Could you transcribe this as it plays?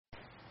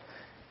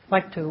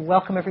I'd like to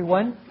welcome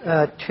everyone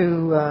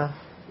to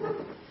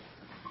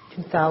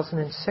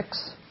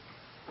 2006.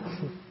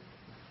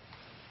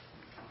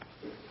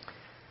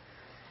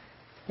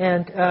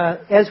 And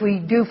as we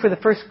do for the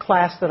first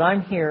class that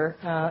I'm here,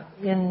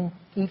 in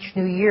each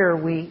new year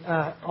we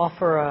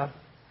offer a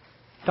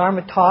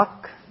Dharma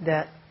talk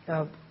that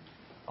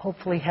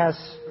hopefully has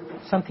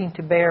something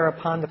to bear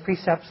upon the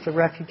precepts, the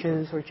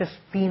refuges, or just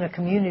being a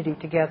community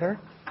together.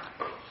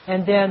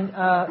 And then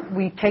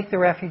we take the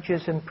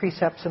refuges and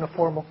precepts in a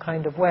formal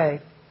kind of way.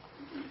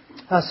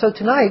 So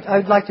tonight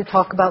I'd like to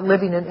talk about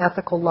living an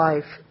ethical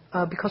life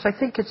because I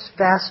think it's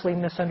vastly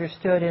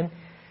misunderstood. And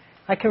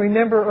I can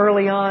remember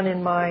early on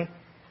in my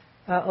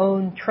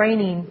own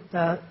training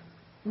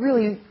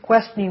really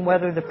questioning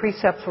whether the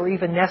precepts were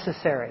even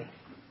necessary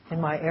in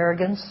my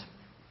arrogance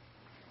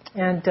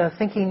and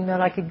thinking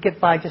that I could get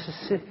by just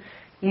as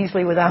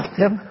easily without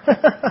them.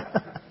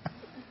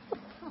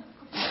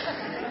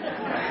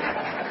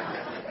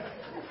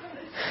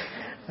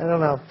 I don't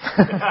know.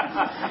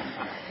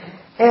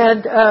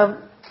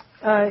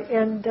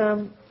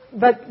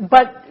 But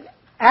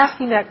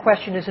asking that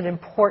question is an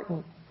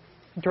important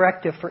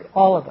directive for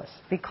all of us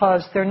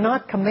because they're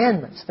not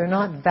commandments, they're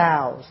not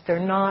vows, they're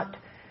not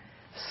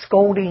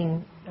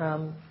scolding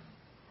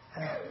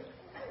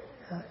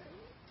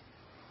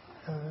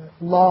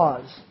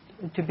laws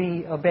to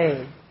be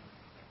obeyed.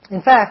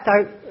 In fact,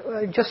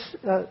 I just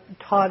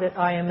taught at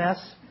IMS,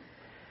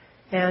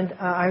 and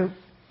I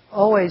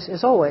always,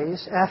 as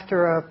always,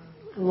 after a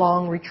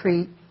long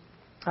retreat,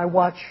 I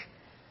watch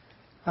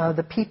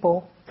the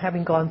people,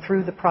 having gone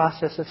through the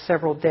process of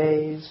several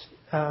days,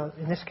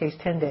 in this case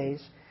 10 days,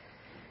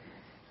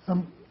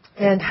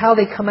 and how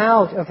they come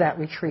out of that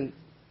retreat.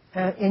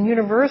 And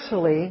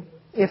universally,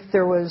 if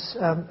there was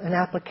an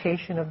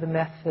application of the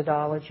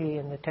methodology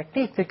and the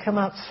technique, they come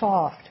out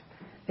soft.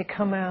 They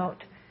come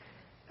out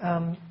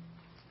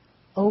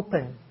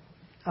open,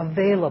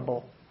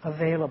 available.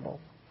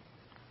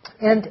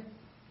 And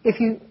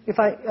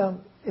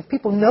if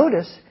people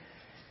notice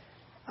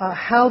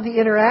how the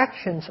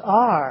interactions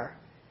are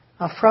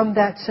from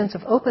that sense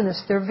of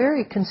openness, they're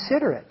very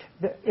considerate.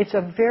 It's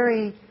a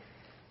very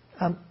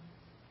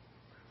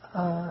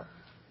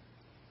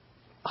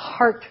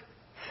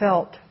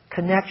heartfelt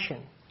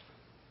connection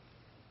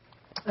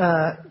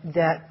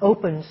that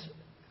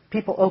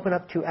people open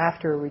up to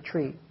after a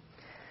retreat.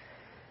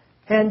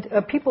 And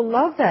people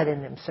love that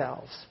in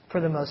themselves, for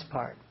the most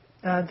part.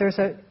 There's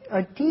a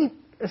deep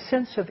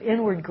sense of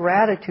inward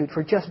gratitude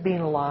for just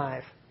being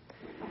alive.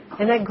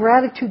 And that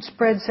gratitude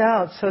spreads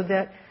out so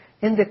that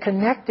in the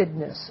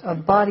connectedness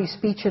of body,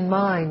 speech, and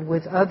mind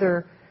with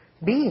other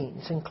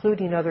beings,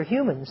 including other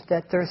humans,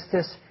 that there's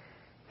this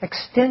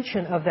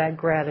extension of that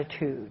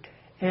gratitude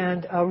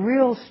and a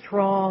real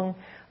strong,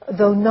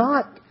 though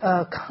not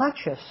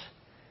conscious,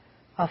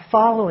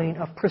 following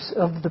of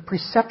the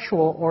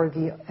perceptual or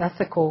the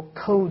ethical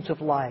codes of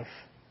life.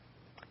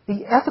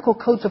 The ethical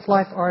codes of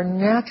life are a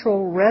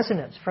natural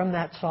resonance from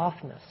that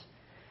softness.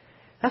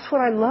 That's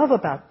what I love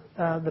about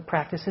the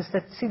practice, is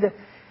that, see,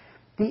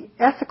 the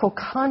ethical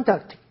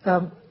conduct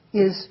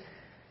is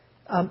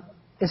a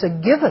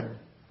given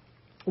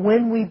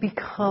when we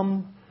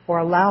become or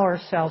allow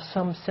ourselves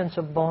some sense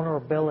of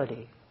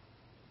vulnerability.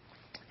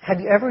 Have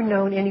you ever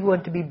known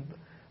anyone to be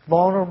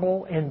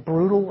vulnerable and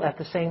brutal at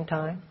the same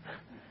time?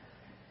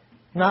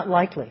 Not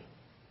likely.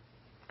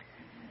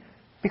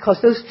 Because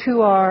those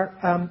two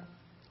are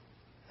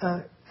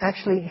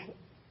actually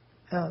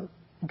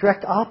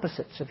direct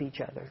opposites of each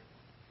other.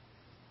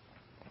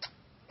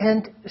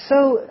 And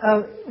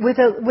so with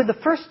the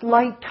first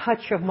light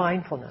touch of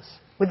mindfulness,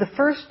 with the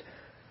first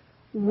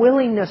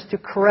willingness to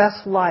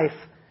caress life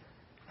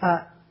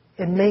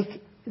and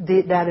make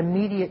that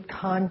immediate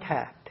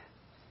contact,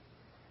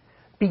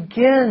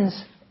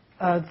 begins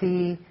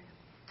the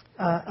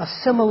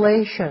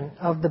assimilation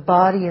of the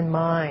body and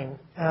mind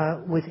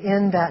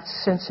within that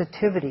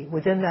sensitivity,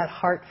 within that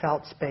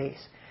heartfelt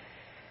space.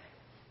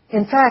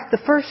 In fact, the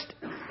first,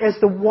 as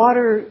the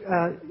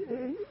water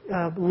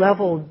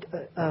level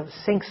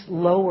sinks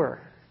lower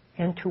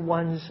into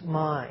one's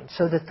mind,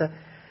 so that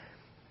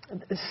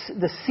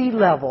the sea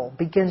level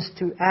begins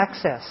to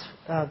access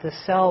the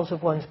cells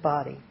of one's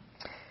body,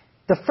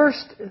 the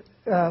first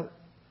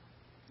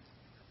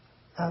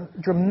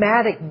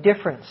dramatic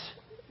difference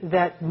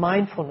that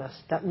mindfulness,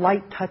 that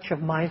light touch of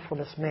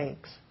mindfulness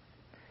makes,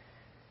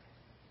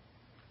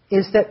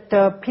 is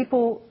that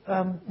people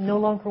no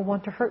longer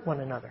want to hurt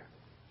one another.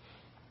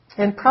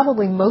 And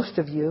probably most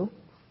of you,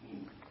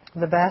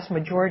 the vast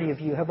majority of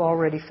you, have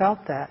already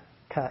felt that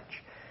touch.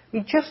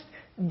 You just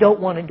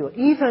don't want to do it.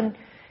 Even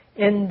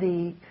in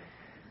the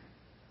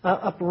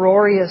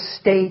uproarious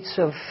states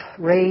of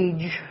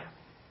rage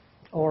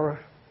or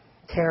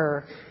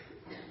terror,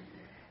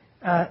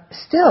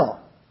 still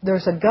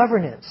there's a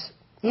governance,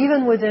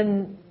 even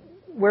within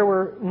where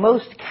we're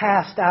most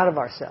cast out of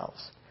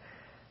ourselves.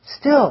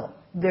 Still,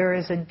 there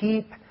is a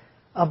deep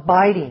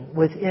abiding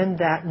within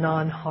that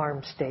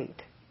non-harm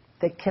state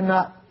that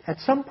cannot, at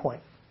some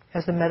point,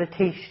 as the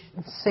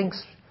meditation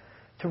sinks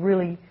to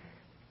really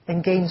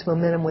and gains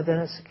momentum within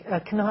us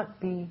cannot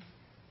be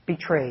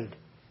betrayed.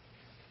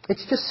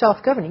 It's just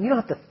self-governing. We don't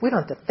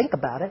have to think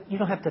about it. You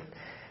don't have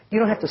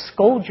to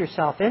scold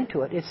yourself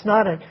into it. It's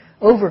not an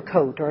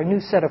overcoat or a new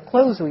set of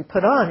clothes that we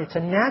put on. It's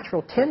a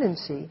natural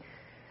tendency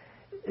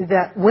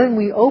that when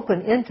we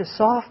open into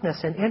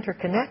softness and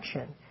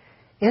interconnection,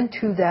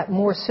 into that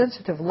more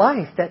sensitive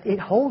life, that it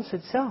holds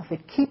itself.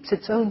 It keeps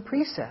its own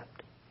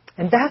precept.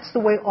 And that's the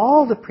way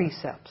all the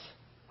precepts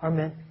are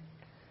meant.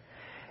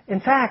 In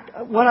fact,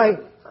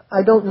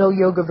 I don't know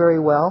yoga very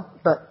well,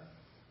 but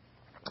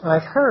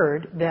I've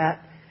heard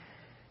that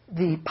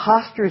the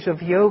postures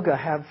of yoga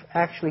have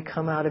actually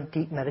come out of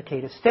deep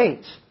meditative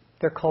states.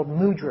 They're called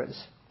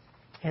mudras.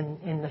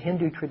 In the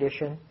Hindu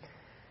tradition,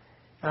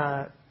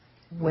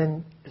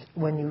 when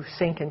you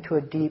sink into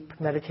a deep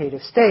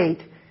meditative state,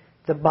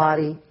 the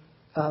body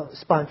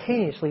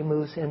spontaneously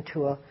moves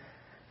into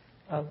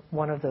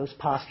one of those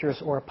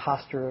postures or a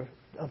posture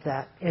of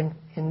that. In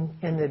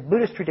the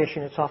Buddhist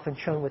tradition, it's often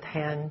shown with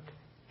hand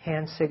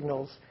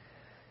signals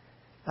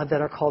that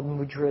are called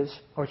mudras,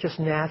 or just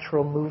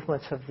natural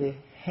movements of the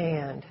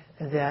hand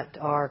that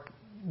are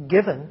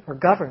given or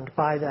governed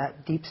by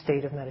that deep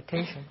state of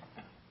meditation.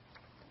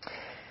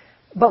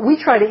 But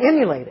we try to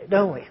emulate it,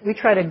 don't we? We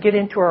try to get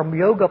into our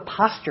yoga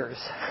postures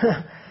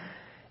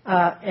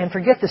and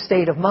forget the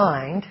state of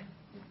mind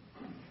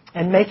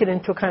and make it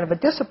into a kind of a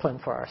discipline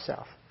for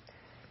ourselves.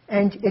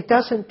 And it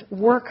doesn't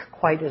work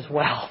quite as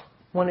well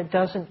when it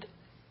doesn't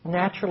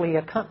naturally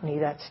accompany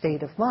that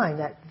state of mind,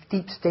 that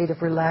deep state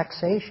of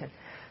relaxation.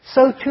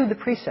 So too the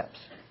precepts.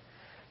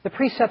 The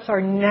precepts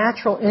are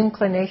natural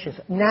inclinations,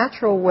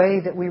 natural way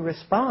that we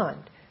respond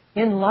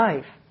in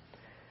life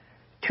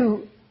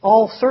to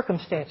all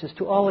circumstances,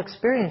 to all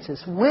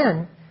experiences,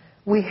 when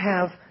we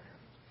have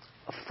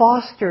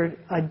fostered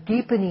a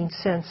deepening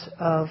sense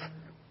of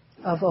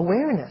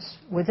awareness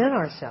within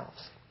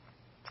ourselves.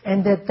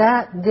 And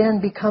that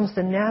then becomes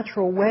the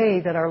natural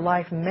way that our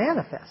life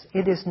manifests.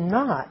 It is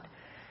not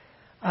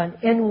an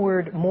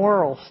inward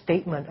moral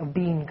statement of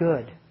being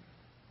good.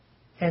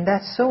 And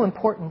that's so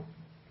important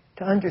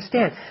to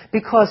understand.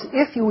 Because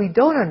if we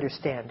don't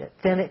understand it,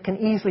 then it can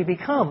easily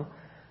become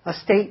a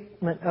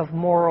statement of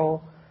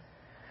moral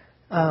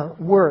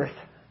worth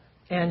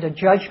and a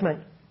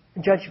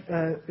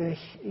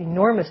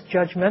enormous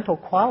judgmental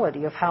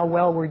quality of how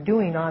well we're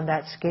doing on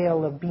that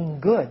scale of being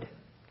good,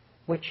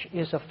 which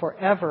is a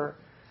forever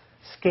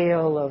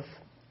scale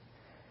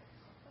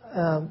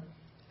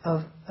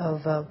of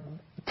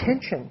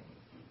tension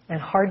and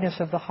hardness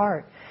of the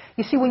heart.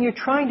 You see, when you're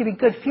trying to be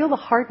good, feel the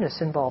hardness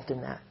involved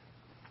in that.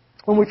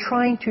 When we're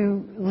trying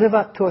to live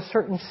up to a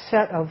certain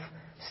set of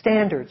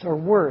standards or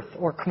worth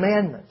or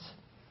commandments,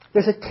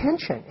 there's a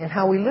tension in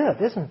how we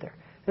live, isn't there?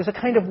 There's a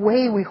kind of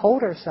way we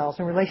hold ourselves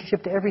in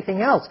relationship to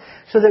everything else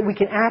so that we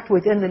can act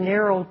within the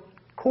narrow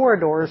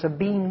corridors of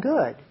being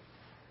good.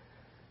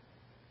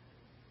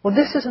 Well,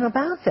 this isn't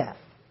about that.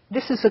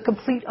 This is a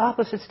complete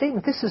opposite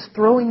statement. This is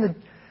throwing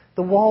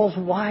the walls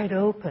wide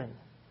open.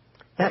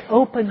 That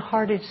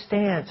open-hearted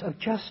stance of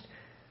just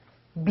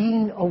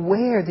being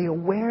aware, the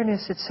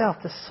awareness itself,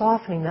 the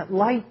softening, that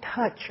light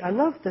touch. I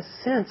love the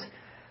sense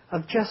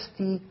of just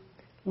the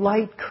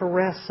light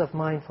caress of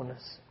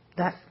mindfulness.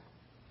 That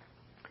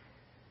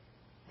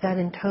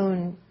in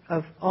tone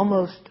of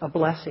almost a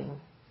blessing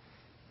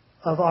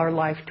of our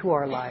life to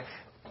our life.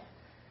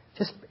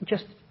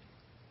 Just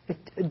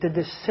the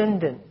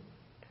descendant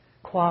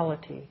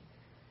quality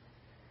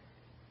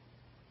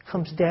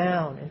comes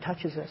down and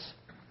touches us.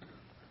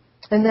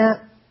 And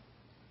that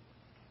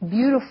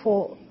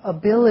beautiful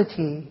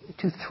ability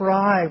to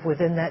thrive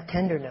within that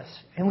tenderness.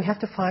 And we have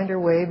to find our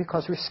way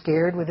because we're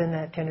scared within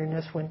that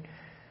tenderness when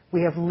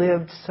we have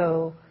lived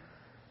so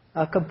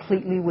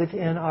completely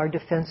within our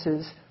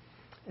defenses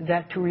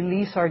that to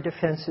release our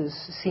defenses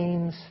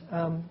seems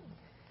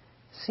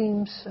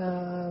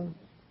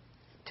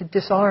to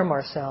disarm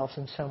ourselves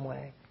in some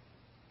way.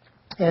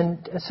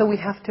 And so we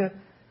have to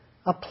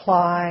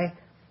apply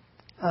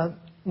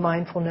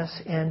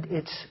mindfulness and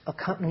its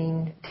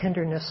accompanying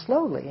tenderness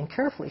slowly and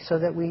carefully so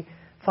that we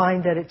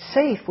find that it's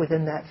safe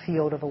within that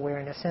field of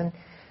awareness. And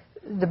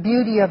the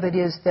beauty of it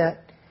is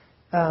that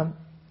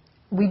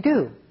we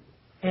do.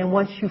 And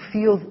once you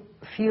feel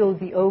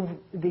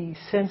the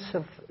sense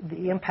of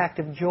the impact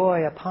of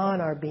joy upon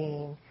our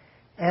being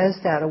as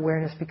that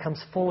awareness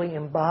becomes fully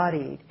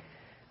embodied,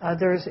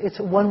 it's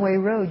a one-way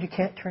road. You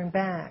can't turn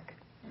back.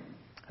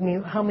 I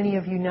mean, how many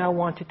of you now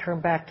want to turn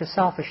back to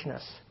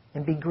selfishness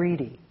and be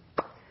greedy?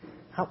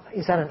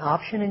 Is that an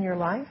option in your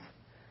life?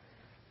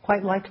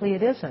 Quite likely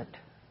it isn't.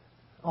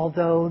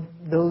 Although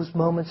those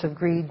moments of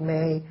greed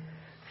may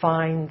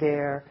find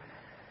their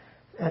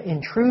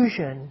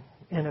intrusion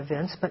in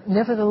events, but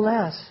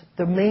nevertheless,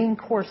 the main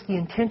course, the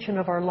intention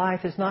of our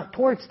life is not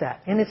towards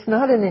that. And it's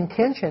not an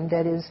intention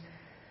that is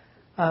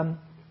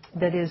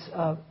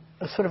a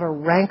sort of a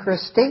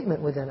rancorous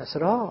statement within us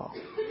at all.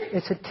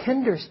 It's a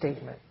tender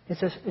statement.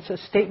 It's a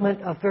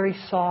statement of very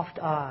soft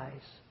eyes.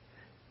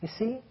 You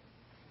see?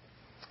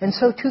 And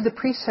so too the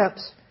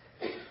precepts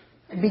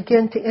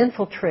begin to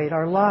infiltrate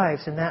our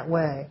lives in that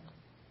way.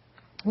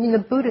 I mean, the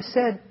Buddha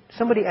said,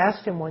 somebody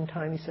asked him one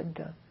time, he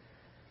said,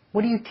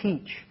 what do you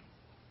teach?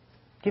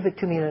 Give it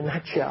to me in a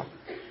nutshell.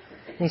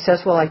 And he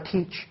says, well, I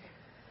teach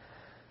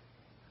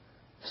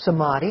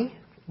samadhi,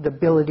 the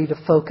ability to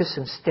focus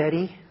and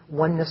steady,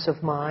 oneness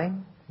of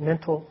mind,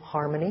 mental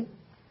harmony.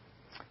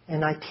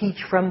 And I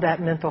teach from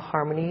that mental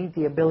harmony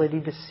the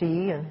ability to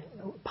see, and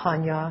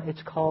panya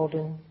it's called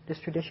in this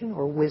tradition,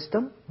 or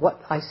wisdom,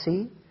 what I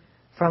see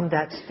from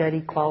that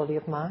steady quality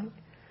of mind.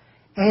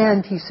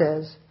 And he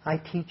says, I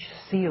teach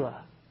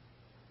sila,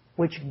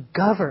 which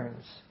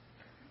governs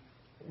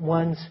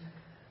one's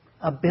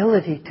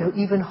ability to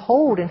even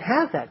hold and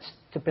have that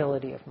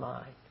stability of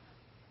mind,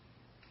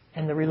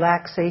 and the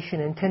relaxation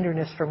and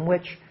tenderness from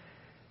which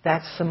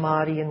that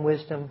samadhi and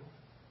wisdom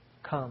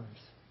comes.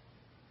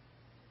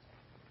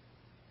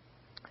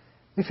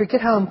 We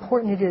forget how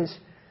important it is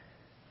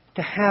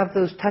to have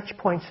those touch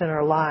points in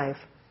our life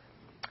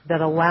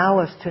that allow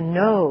us to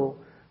know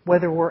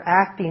whether we're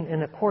acting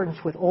in accordance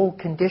with old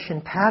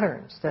conditioned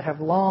patterns that have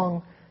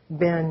long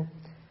been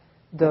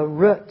the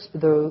roots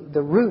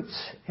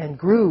and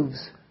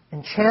grooves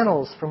and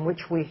channels from which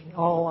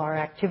all our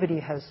activity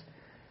has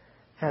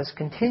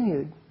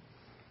continued,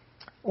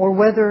 or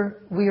whether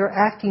we are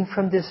acting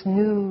from this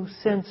new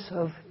sense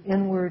of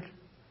inward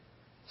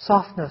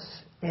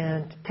softness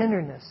and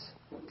tenderness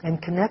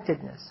and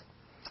connectedness.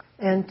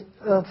 And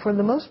for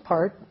the most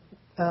part,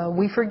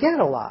 we forget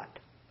a lot.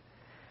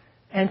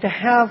 And to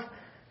have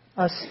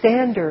a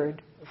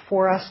standard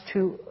for us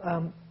to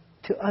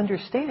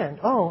understand,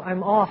 oh,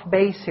 I'm off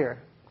base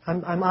here.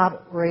 I'm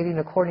operating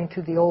according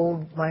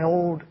to my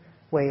old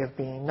way of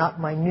being, not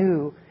my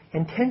new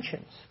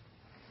intentions.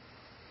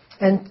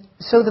 And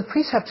so the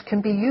precepts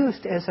can be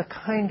used as a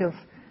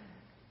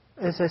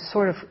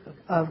sort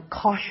of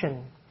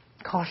caution,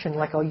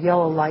 like a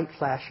yellow light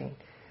flashing,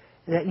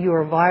 that you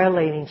are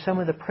violating some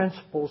of the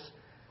principles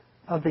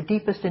of the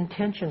deepest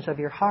intentions of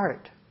your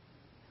heart.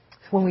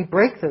 When we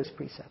break those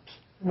precepts,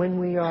 when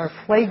we are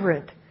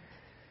flagrant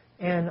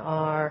in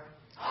our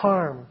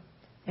harm,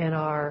 in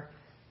our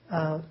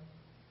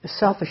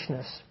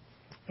selfishness,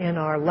 in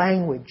our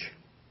language,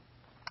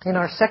 in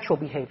our sexual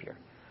behavior,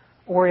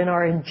 or in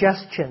our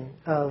ingestion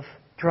of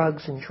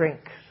drugs and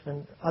drinks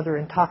and other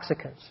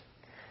intoxicants.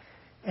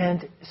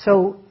 And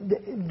so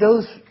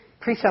those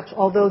precepts,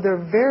 although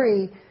they're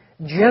very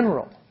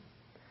general,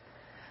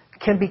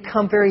 can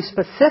become very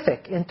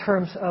specific in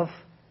terms of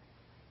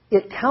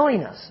it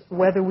telling us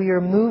whether we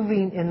are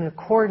moving in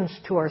accordance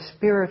to our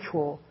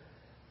spiritual,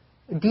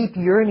 deep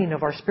yearning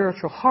of our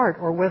spiritual heart,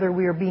 or whether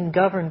we are being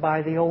governed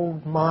by the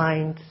old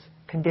mind's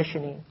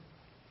conditioning.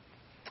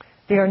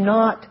 They are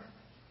not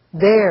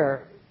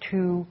there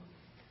to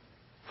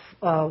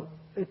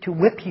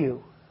whip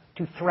you,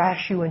 to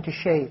thrash you into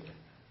shape.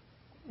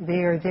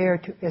 They are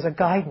there as a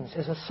guidance,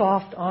 as a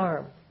soft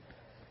arm,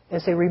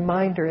 as a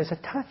reminder, as a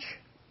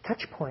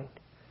touch point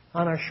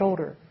on our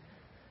shoulder,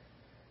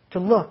 to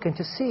look and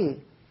to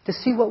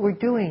see what we're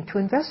doing, to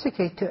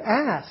investigate, to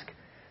ask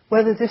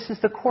whether this is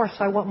the course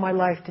I want my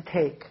life to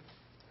take.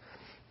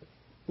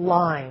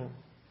 Lying,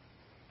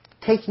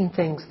 taking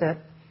things that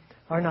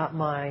are not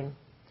mine,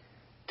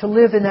 to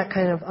live in that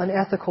kind of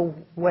unethical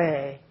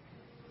way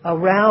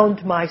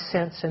around my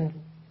sense and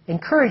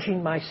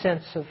encouraging my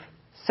sense of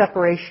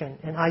separation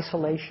and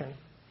isolation.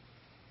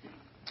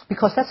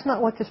 Because that's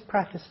not what this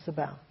practice is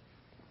about.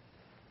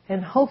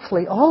 And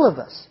hopefully all of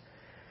us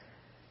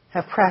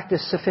have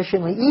practiced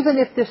sufficiently, even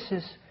if this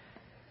is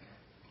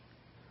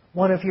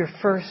one of your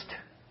first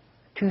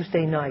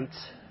Tuesday nights.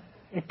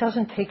 It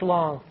doesn't take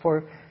long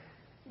for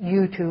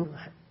you to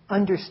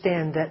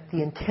understand that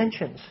the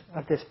intentions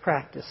of this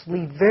practice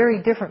lead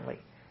very differently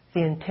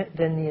than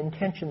the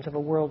intentions of a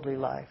worldly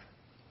life.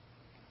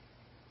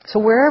 So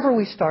wherever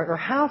we start, or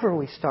however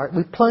we start,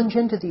 we plunge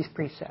into these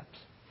precepts.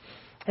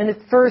 And at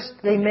first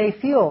they may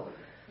feel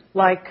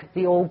like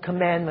the old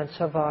commandments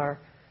of our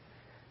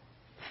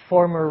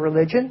former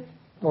religion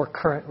or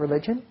current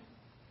religion.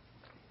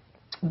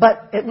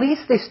 But at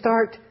least they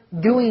start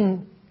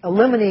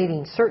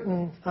eliminating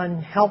certain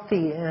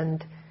unhealthy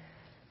and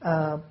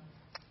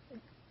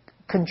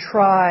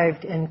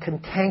contrived and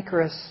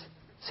cantankerous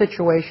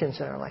situations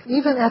in our life.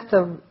 Even at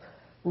the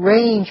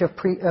range of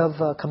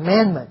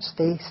commandments,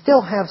 they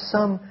still have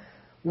some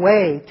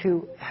way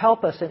to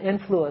help us and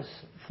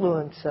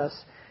influence us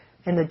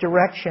in the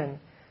direction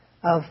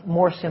of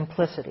more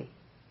simplicity.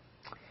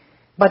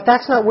 But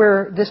that's not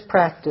where this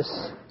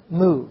practice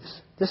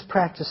moves. This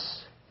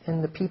practice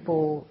and the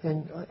people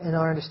in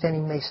our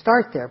understanding may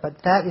start there,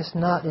 but that is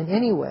not in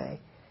any way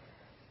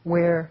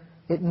where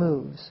it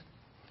moves.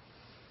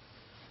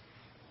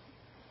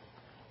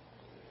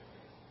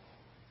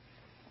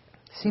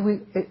 See,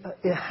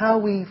 how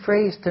we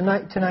phrase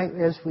tonight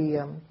as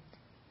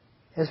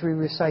we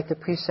recite the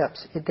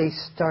precepts, they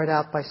start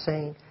out by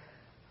saying,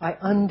 I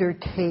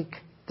undertake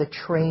the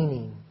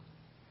training.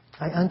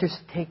 I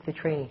undertake the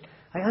training.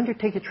 I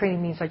undertake the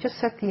training means I just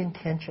set the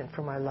intention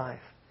for my life.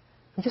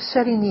 I'm just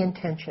setting the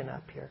intention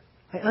up here.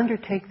 I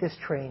undertake this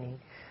training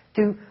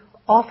to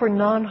offer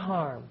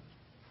non-harm,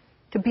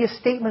 to be a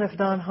statement of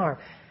non-harm.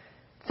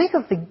 Think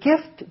of the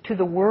gift to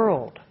the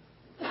world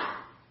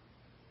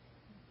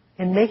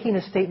in making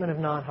a statement of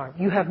non-harm.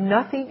 You have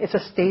nothing, it's a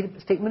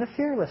statement of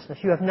fearlessness.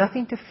 You have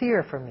nothing to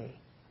fear from me.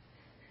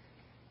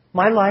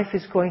 My life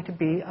is going to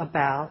be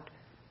about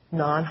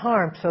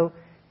non-harm. So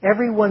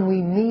everyone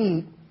we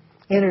meet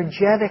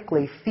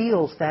energetically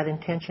feels that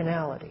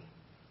intentionality.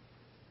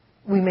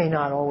 We may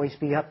not always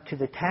be up to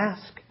the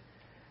task,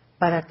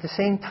 but at the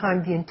same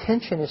time the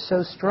intention is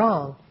so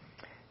strong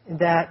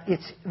that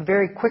it's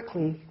very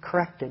quickly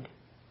corrected,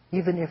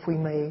 even if we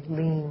may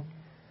lean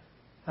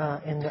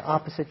in the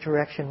opposite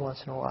direction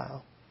once in a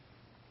while.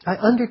 I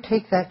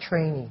undertake that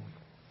training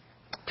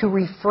to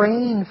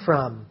refrain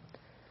from.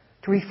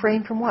 To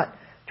refrain from what?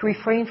 To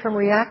refrain from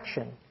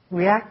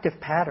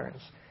reactive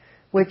patterns,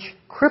 which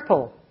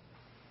cripple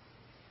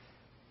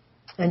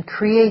and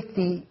create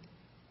the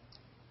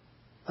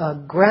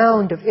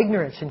ground of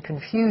ignorance and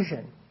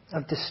confusion,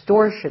 of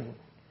distortion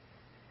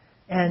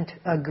and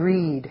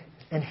greed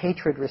and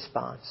hatred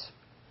response.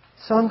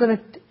 So I'm going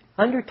to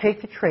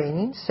undertake the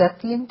training,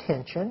 set the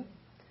intention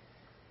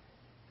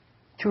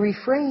to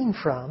refrain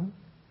from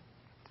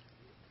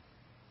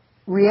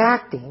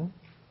reacting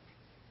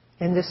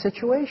in this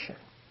situation.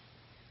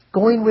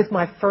 Going with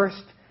my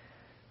first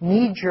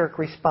knee-jerk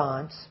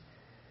response,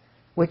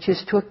 which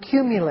is to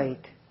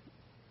accumulate,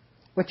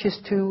 which is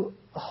to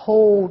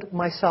hold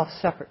myself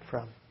separate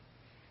from.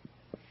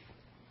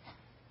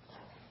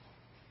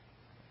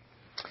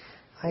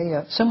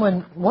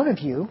 One of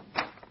you,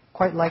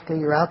 quite likely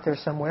you're out there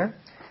somewhere,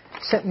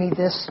 sent me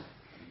this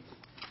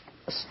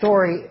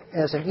story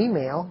as an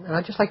email, and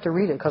I'd just like to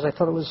read it because I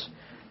thought it was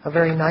a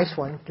very nice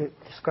one that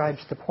describes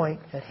the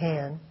point at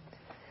hand.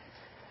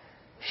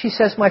 She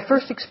says, my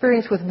first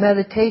experience with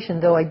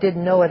meditation, though I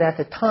didn't know it at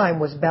the time,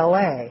 was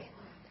ballet.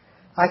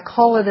 I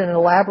call it an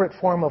elaborate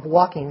form of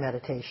walking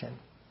meditation.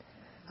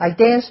 I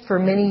danced for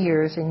many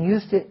years and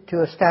used it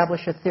to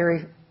establish a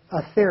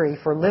theory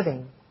for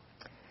living.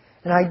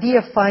 An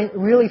idea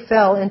really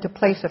fell into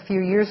place a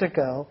few years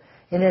ago,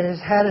 and it has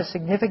had a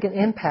significant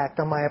impact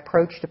on my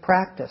approach to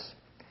practice.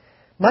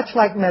 Much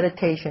like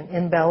meditation,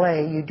 in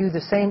ballet, you do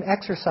the same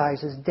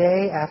exercises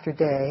day after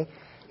day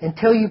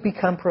until you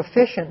become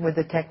proficient with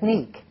the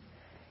technique.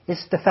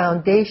 It's the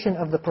foundation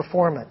of the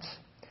performance.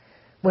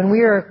 When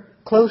we are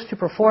close to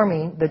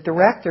performing, the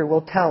director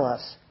will tell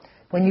us,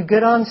 when you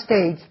get on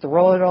stage,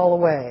 throw it all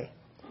away.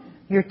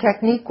 Your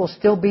technique will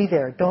still be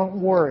there.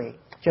 Don't worry.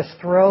 Just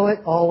throw it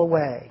all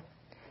away.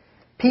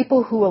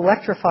 People who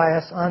electrify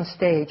us on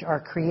stage are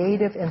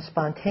creative and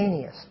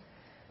spontaneous.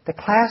 The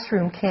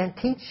classroom can't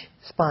teach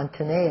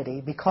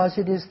spontaneity because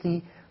it is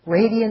the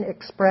radiant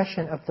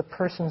expression of the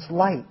person's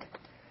light.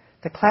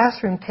 The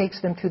classroom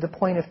takes them to the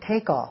point of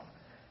takeoff,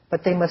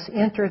 but they must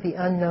enter the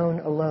unknown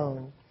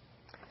alone.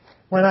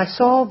 When I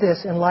saw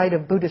this in light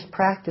of Buddhist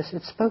practice,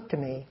 it spoke to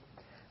me.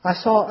 I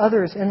saw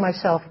others and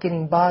myself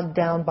getting bogged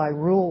down by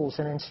rules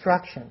and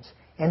instructions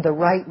and the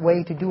right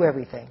way to do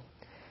everything.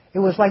 It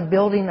was like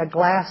building a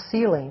glass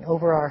ceiling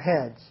over our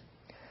heads.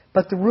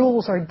 But the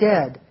rules are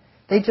dead.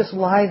 They just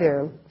lie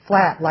there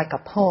flat like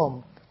a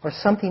poem or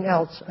something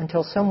else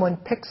until someone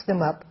picks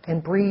them up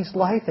and breathes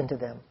life into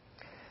them.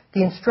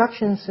 The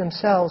instructions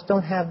themselves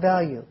don't have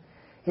value.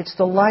 It's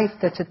the life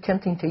that's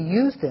attempting to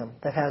use them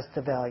that has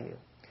the value.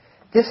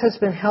 This has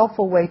been a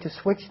helpful way to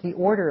switch the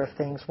order of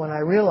things when I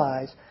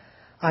realize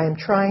I am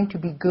trying to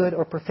be good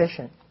or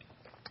proficient.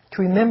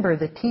 To remember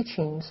the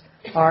teachings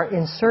are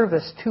in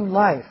service to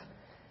life,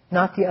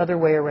 not the other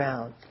way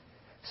around.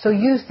 So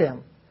use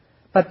them,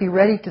 but be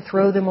ready to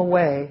throw them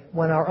away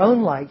when our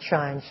own light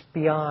shines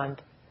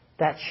beyond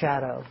that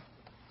shadow.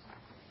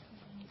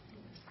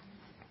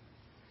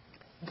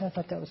 I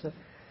thought that was a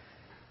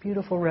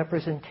beautiful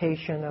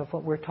representation of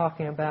what we're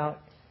talking about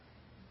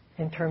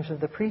in terms of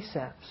the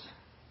precepts.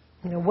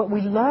 You know, what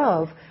we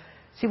love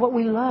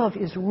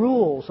is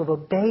rules of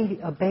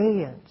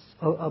obedience.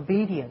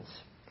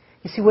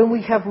 You see, when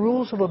we have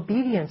rules of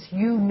obedience,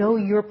 you know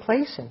your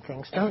place in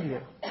things, don't you?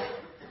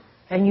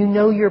 And you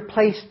know your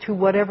place to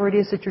whatever it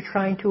is that you're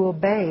trying to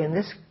obey. In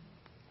this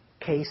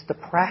case, the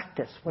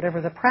practice,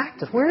 whatever the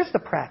practice. Where is the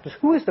practice?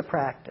 Who is the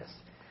practice?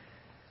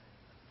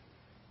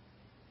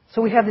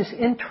 So we have this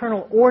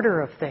internal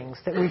order of things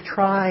that we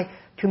try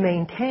to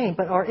maintain,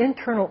 but our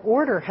internal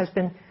order has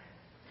been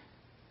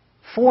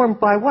formed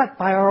by what?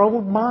 By our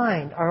old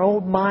mind, our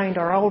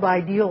old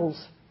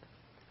ideals,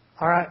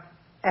 our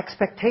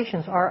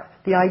expectations,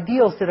 the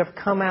ideals that have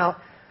come out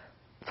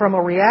from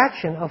a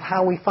reaction of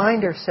how we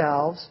find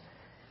ourselves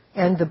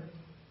and the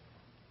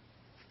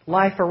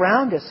life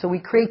around us. So we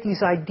create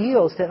these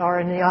ideals that are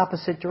in the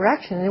opposite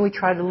direction, and then we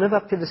try to live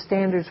up to the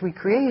standards we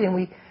create, and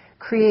we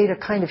create a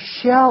kind of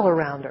shell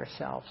around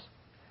ourselves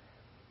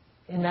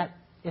in that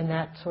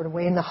sort of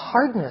way. In the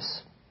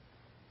hardness,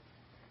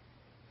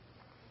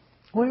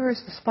 where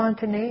is the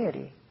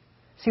spontaneity?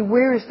 See,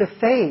 where is the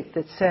faith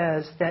that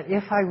says that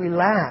if I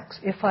relax,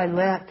 if I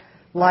let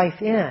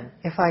life in,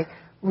 if I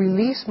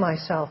release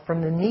myself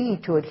from the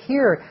need to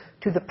adhere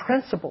to the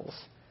principles,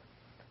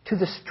 to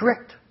the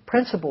strict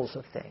principles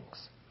of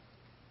things.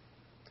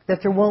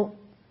 That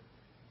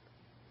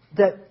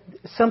that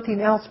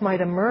something else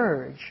might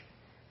emerge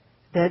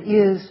that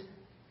is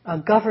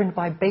governed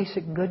by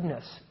basic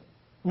goodness.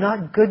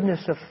 Not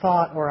goodness of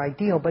thought or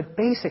ideal, but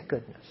basic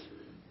goodness.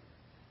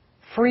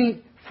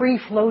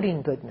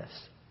 Free-floating goodness.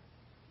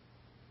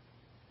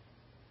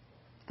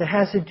 That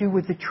has to do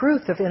with the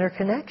truth of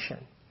interconnection.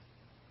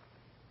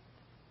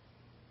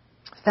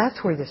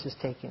 That's where this is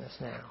taking us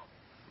now.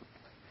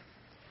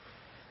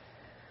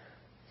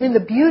 And the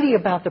beauty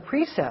about the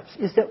precepts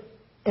is that,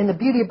 and the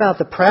beauty about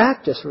the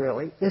practice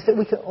really, is that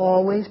we can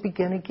always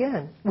begin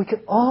again. We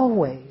can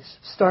always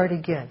start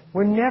again.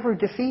 We're never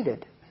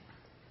defeated.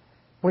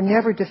 We're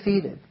never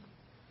defeated.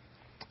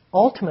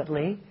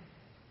 Ultimately,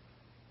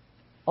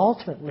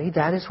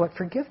 that is what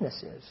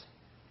forgiveness is.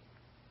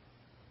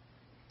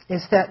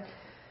 Is that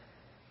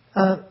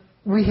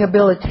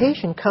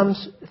rehabilitation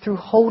comes through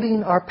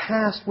holding our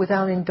past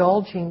without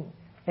indulging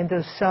in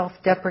those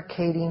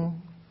self-deprecating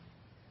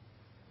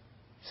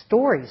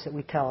stories that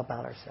we tell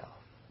about ourselves.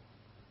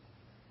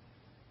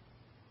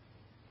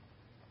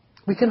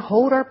 We can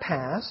hold our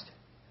past,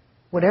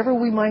 whatever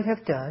we might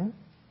have done,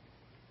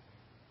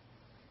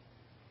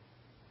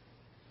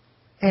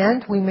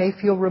 and we may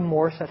feel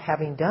remorse at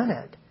having done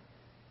it.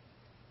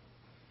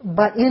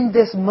 But in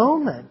this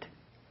moment,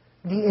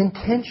 the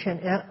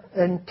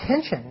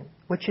intention,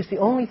 which is the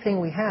only thing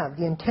we have,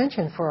 the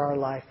intention for our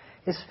life,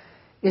 is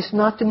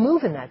not to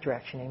move in that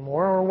direction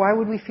anymore, or why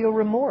would we feel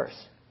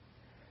remorse?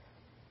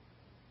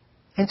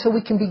 And so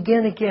we can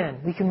begin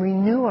again. We can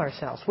renew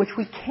ourselves, which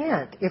we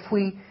can't if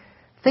we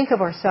think of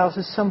ourselves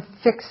as some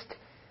fixed,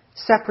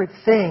 separate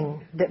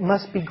thing that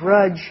must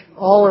begrudge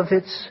all of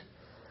its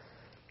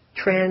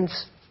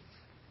transgressions,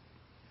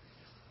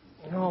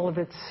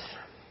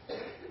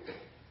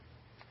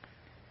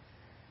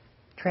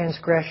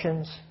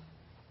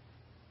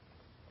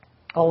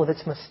 all of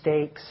its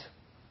mistakes.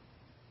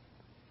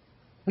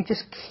 We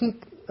just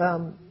keep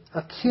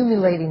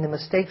accumulating the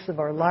mistakes of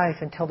our life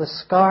until the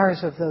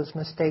scars of those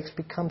mistakes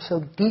become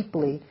so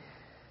deeply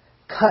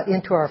cut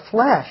into our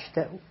flesh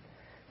that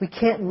we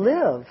can't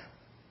live.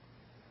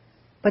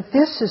 But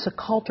this is a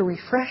call to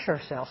refresh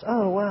ourselves.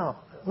 Oh,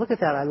 well, look at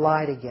that, I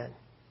lied again.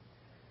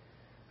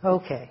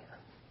 Okay,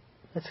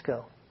 let's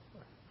go.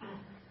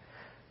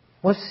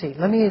 Let's see,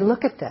 let me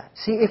look at that.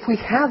 See, if we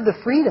have the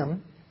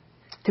freedom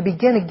to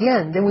begin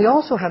again, then we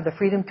also have the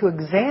freedom to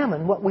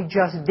examine what we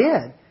just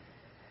did.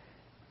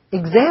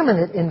 Examine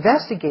it,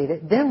 investigate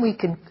it, then we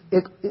can.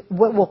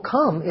 What will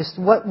come is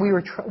what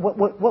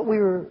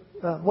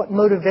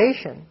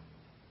motivation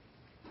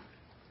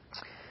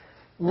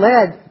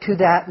led to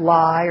that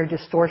lie or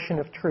distortion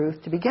of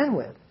truth to begin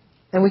with,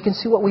 and we can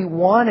see what we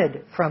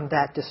wanted from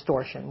that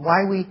distortion,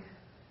 why we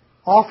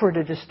offered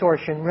a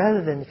distortion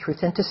rather than the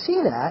truth, and to see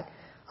that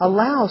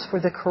allows for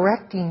the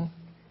correcting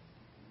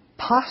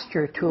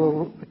posture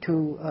to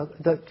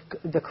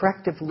the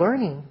corrective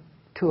learning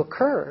to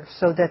occur,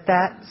 so that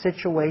that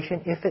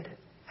situation, if it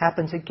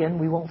happens again,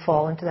 we won't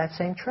fall into that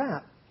same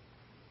trap.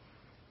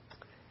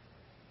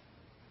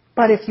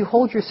 But if you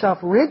hold yourself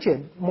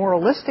rigid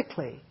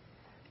moralistically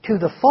to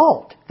the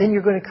fault, then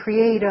you're going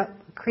to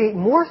create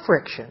more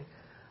friction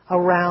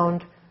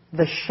around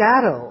the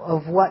shadow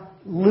of what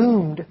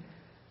loomed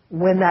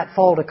when that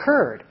fault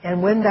occurred.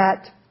 And when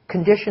that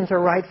conditions are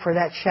right for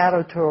that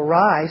shadow to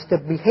arise, the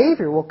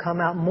behavior will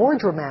come out more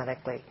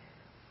dramatically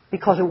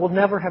because it will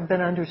never have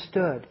been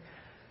understood.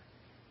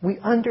 We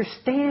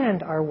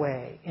understand our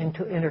way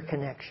into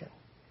interconnection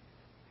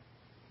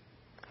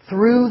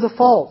through the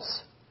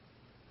faults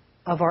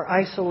of our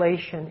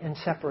isolation and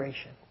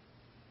separation.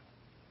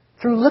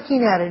 Through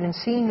looking at it and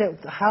seeing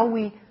that how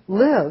we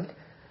lived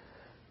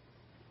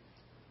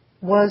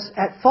was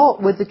at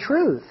fault with the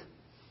truth.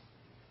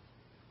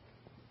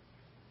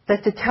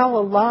 That to tell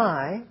a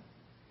lie,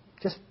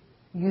 just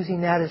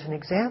using that as an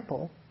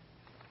example,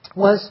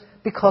 was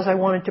because I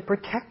wanted to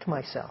protect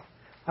myself.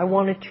 I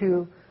wanted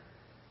to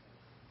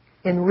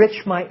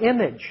enrich my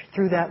image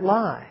through that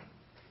lie.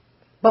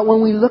 But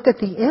when we look at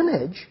the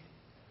image,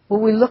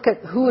 when we look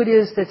at who it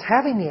is that's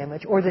having the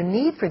image or the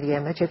need for the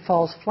image, it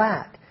falls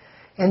flat.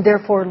 And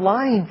therefore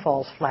lying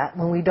falls flat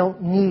when we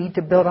don't need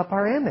to build up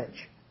our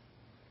image.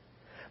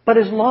 But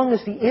as long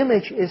as the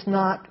image is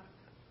not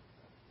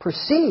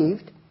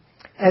perceived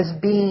as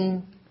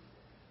being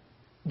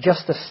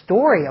just a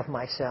story of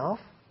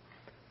myself,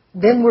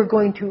 then we're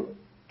going to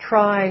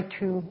try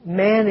to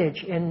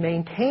manage and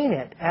maintain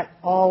it at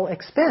all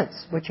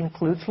expense, which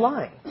includes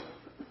lying.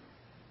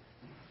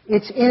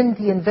 It's in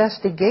the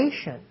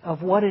investigation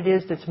of what it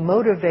is that's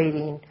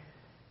motivating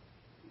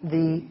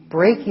the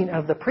breaking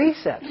of the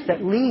precepts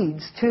that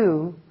leads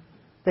to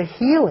the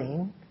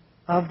healing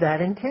of that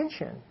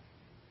intention.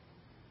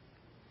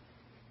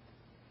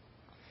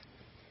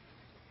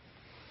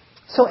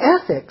 So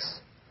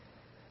ethics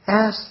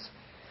asks,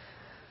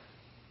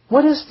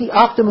 what is the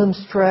optimum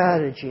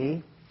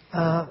strategy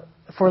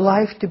for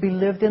life to be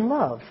lived in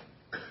love?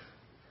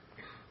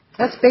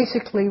 That's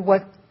basically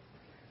what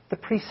the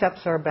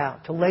precepts are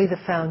about, to lay the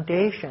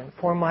foundation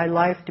for my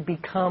life to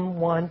become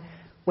one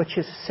which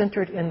is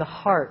centered in the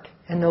heart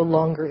and no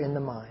longer in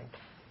the mind.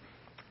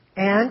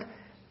 And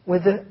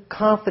with the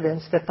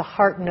confidence that the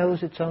heart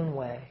knows its own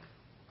way.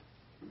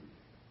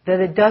 That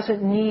it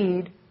doesn't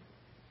need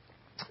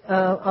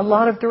a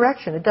lot of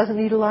direction. It doesn't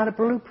need a lot of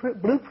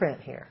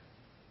blueprint here.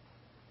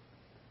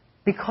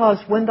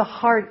 Because when the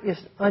heart is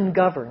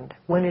ungoverned,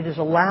 when it is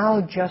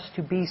allowed just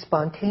to be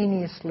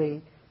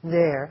spontaneously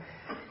there,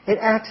 it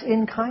acts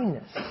in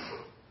kindness.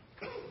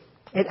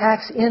 It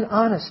acts in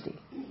honesty,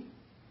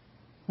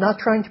 not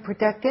trying to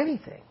protect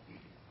anything.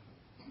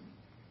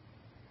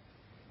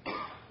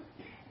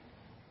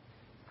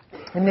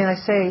 And may I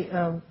say,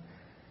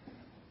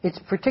 it's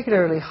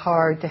particularly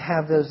hard to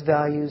have those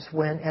values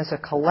when, as a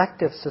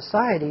collective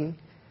society,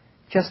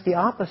 just the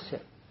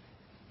opposite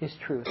is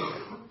true.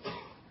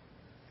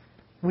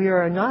 We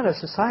are not a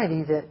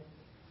society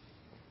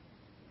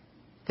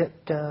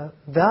that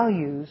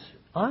values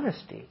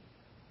honesty,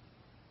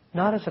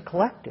 not as a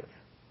collective,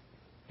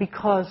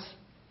 because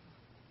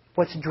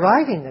what's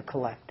driving the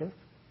collective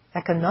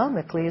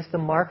economically is the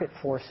market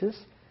forces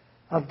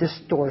of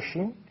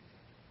distortion,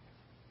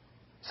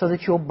 so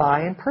that you'll buy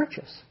and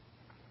purchase.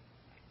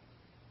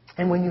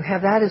 And when you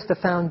have that as the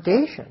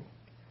foundation,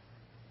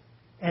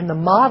 and the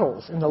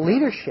models and the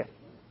leadership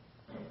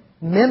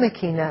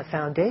mimicking that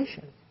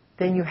foundation,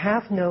 then you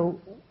have no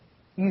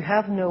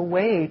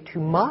way to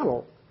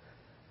model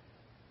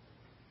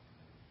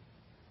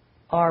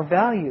our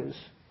values.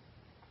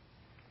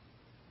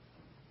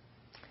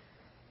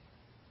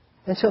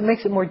 And so it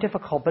makes it more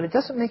difficult, but it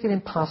doesn't make it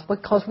impossible,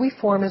 because we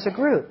form as a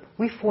group.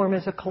 We form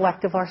as a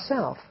collective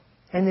ourselves.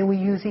 And then we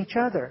use each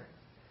other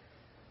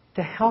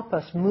to help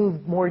us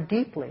move more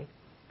deeply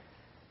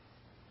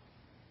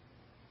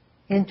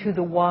into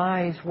the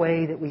wise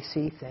way that we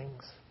see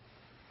things.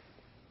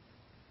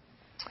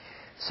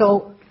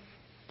 So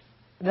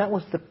that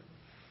was the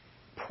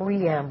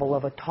preamble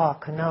of a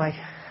talk. And now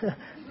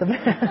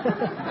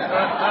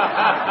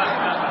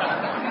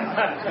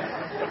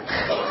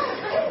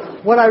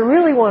what I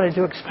really wanted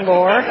to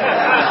explore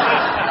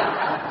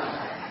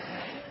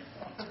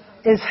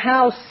is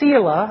how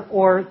sila,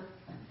 or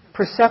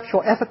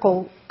perceptual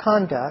ethical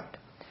conduct,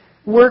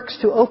 works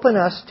to open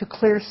us to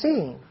clear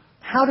seeing.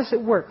 How does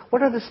it work?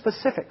 What are the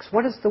specifics?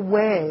 What is the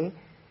way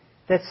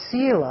that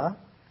sila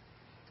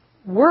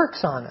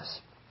works on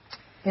us?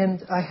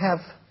 And I have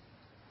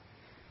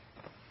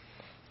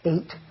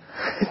 8.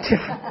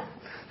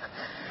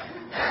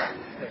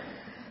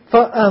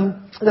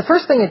 The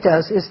first thing it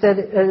does is that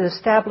it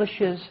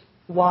establishes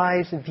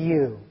wise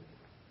view.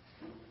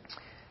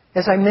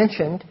 As I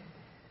mentioned,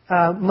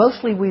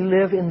 mostly we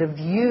live in the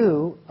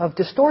view of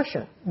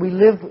distortion. We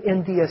live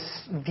in the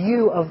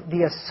view of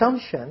the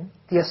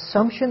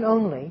assumption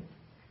only.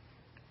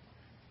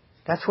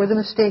 That's where the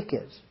mistake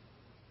is.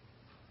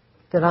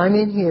 That I'm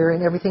in here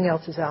and everything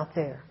else is out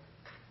there.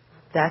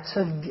 That's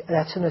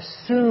an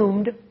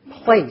assumed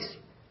place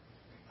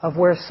of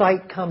where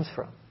sight comes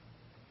from.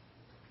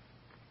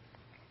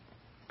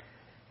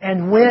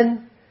 And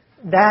when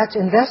that's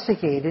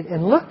investigated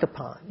and looked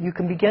upon, you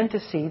can begin to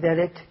see that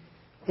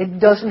it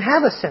doesn't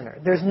have a center.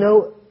 There's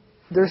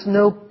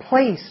no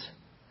place,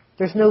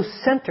 there's no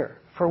center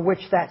for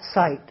which that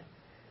sight,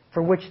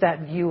 for which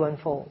that view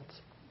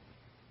unfolds.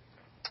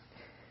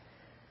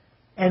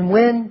 And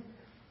when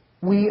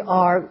we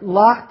are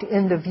locked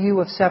in the view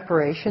of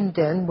separation,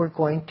 then we're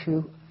going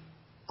to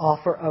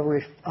offer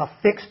a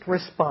fixed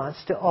response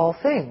to all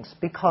things,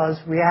 because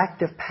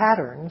reactive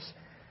patterns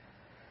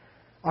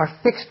are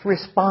fixed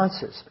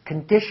responses,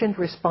 conditioned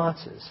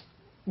responses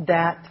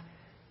that,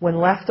 when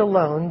left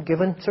alone,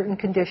 given certain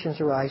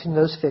conditions arising,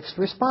 those fixed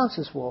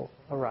responses will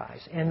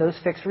arise. And those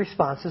fixed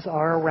responses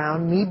are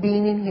around me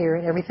being in here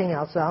and everything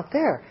else out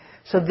there.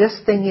 So this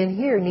thing in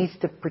here needs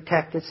to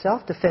protect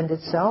itself, defend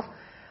itself,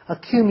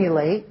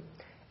 accumulate,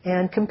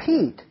 and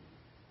compete.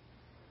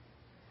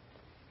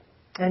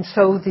 And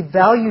so the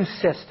value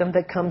system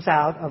that comes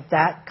out of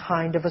that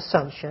kind of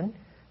assumption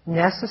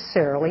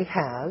necessarily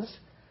has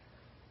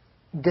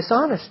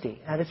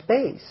dishonesty at its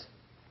base.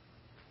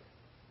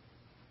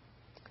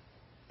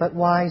 But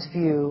wise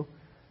view,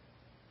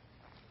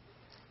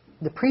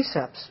 the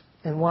precepts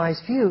in wise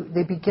view,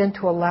 they begin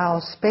to allow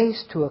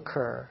space to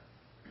occur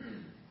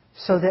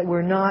so that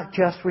we're not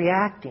just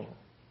reacting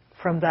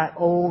from that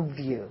old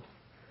view,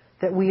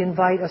 that we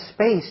invite a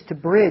space to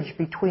bridge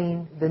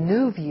between the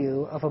new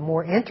view of a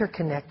more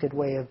interconnected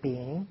way of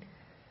being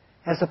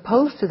as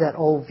opposed to that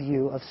old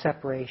view of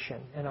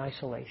separation and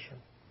isolation.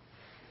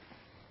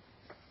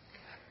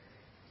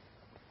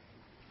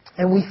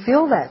 And we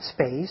fill that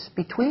space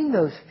between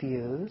those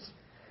views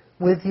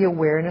with the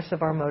awareness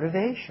of our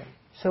motivation.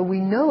 So we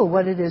know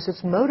what it is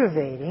that's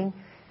motivating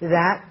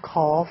that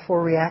call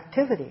for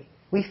reactivity.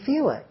 We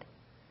feel it.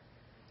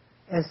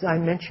 As I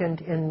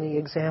mentioned in the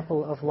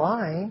example of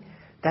lying,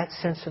 that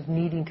sense of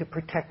needing to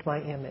protect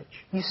my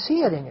image. You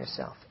see it in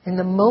yourself in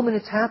the moment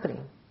it's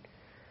happening.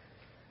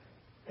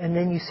 And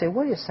then you say,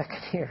 wait a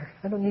second here,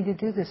 I don't need to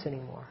do this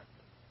anymore.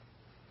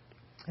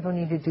 I don't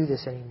need to do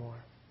this anymore.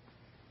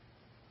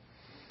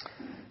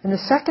 And the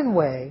second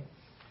way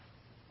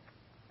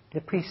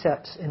the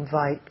precepts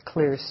invite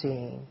clear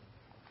seeing,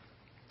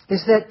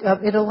 is that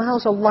it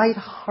allows a light,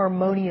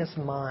 harmonious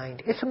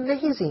mind. It's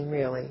amazing,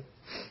 really.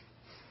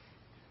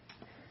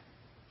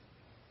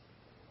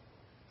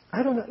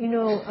 I don't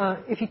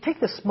know, if you take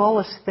the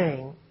smallest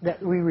thing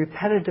that we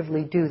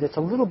repetitively do that's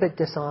a little bit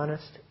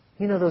dishonest,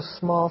 those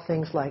small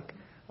things like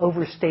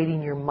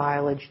overstating your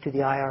mileage to the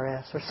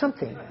IRS or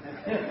something.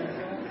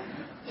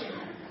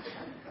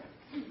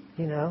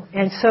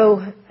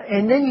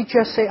 And then you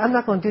just say, I'm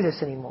not going to do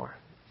this anymore.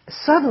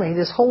 Suddenly,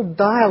 this whole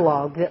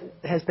dialogue that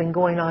has been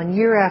going on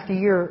year after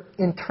year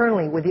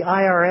internally with the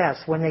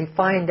IRS when they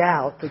find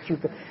out that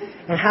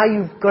and how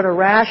you've got to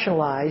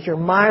rationalize your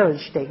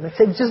mileage statements,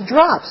 it just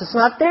drops. It's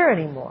not there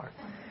anymore.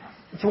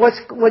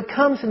 What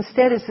comes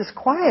instead is this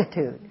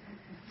quietude.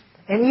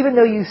 And even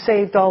though you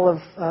saved all of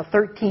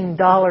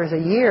 $13 a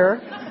year,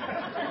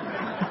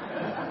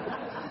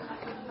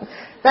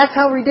 that's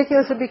how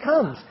ridiculous it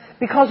becomes.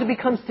 Because it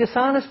becomes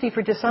dishonesty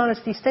for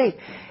dishonesty's sake.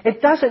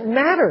 It doesn't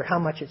matter how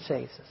much it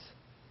saves us.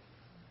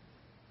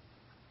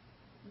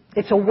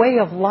 It's a way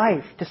of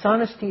life.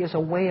 Dishonesty is a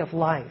way of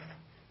life.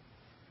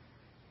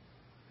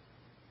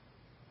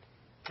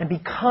 And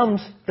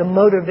becomes the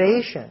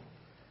motivation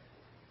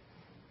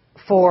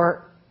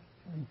for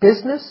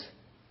business,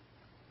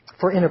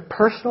 for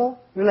interpersonal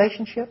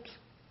relationships,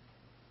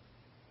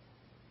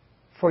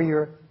 for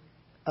your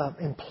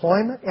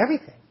employment,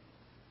 everything.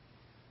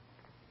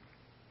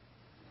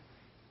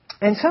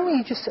 And suddenly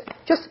you just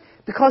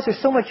because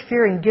there's so much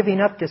fear in giving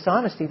up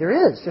dishonesty,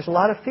 there's a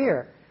lot of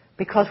fear.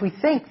 Because we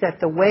think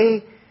that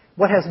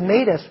what has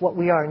made us what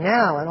we are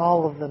now and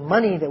all of the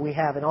money that we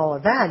have and all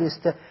of that is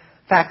the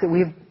fact that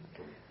we've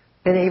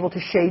been able to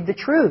shade the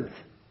truth.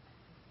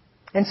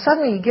 And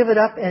suddenly you give it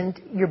up and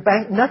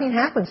nothing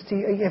happens to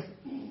you.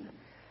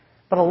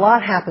 But a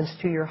lot happens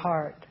to your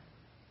heart.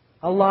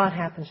 A lot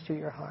happens to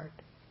your heart.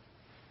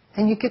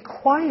 And you get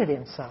quiet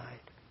inside.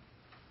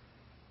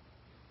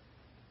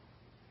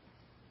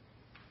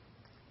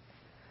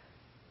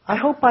 I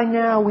hope by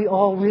now we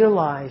all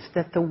realize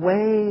that the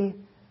way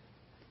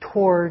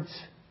towards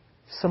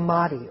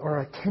samadhi or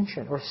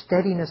attention or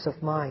steadiness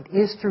of mind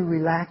is through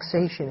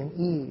relaxation and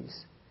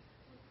ease.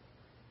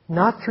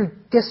 Not through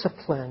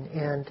discipline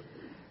and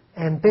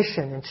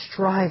ambition and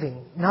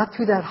striving. Not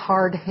through that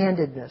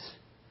hard-handedness.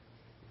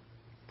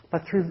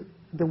 But through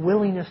the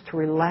willingness to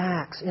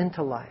relax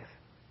into life.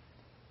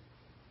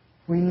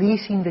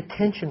 Releasing the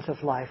tensions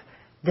of life.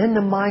 Then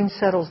the mind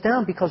settles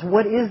down, because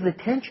what is the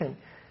tension?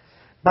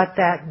 But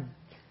that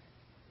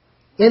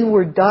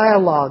inward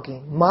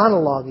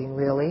monologuing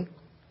really,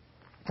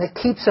 that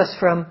keeps us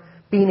from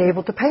being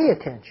able to pay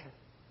attention.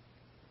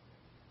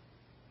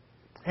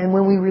 And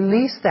when we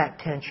release that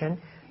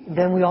tension,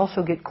 then we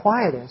also get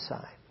quiet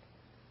inside.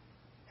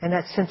 And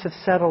that sense of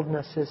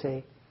settledness is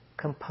a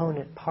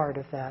component part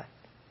of that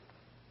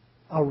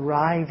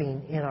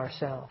arriving in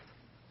ourself.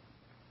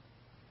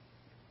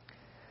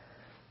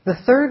 The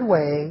third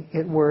way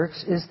it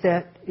works is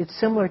that it's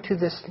similar to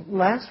this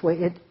last way.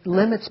 It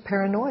limits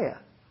paranoia.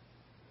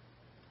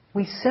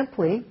 We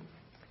simply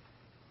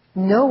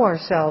know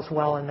ourselves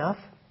well enough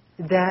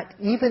that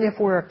even if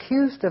we're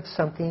accused of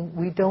something,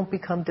 we don't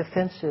become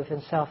defensive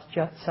and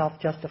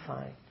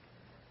self-justifying.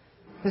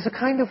 There's a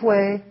kind of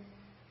way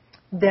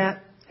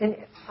that,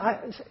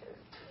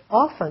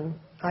 often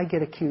I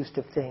get accused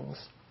of things.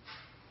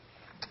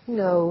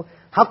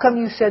 How come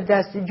you said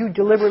that? Did you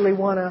deliberately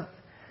want to?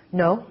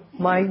 No,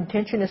 my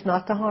intention is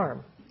not to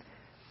harm.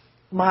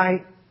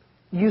 My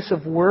use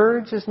of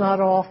words is not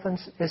often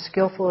as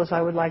skillful as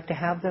I would like to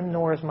have them,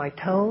 nor is my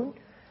tone,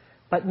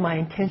 but my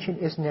intention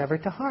is never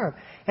to harm.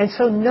 And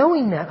so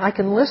knowing that, I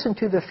can listen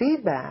to the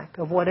feedback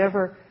of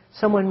whatever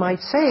someone might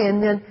say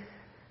and then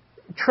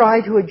try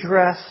to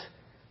address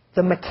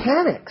the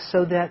mechanics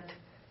so that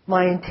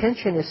my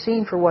intention is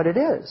seen for what it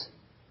is.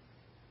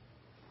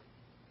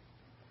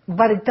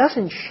 But it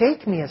doesn't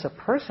shake me as a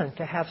person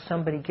to have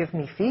somebody give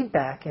me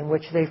feedback in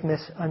which they've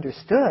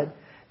misunderstood.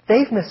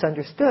 They've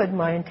misunderstood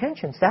my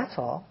intentions, that's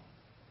all.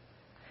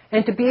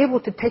 And to be able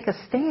to take a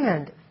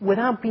stand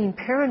without being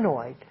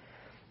paranoid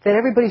that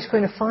everybody's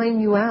going to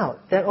find you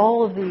out, that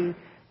all of the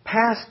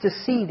past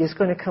deceit is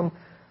going to come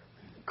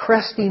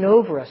cresting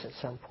over us at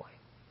some point,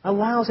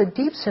 allows a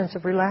deep sense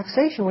of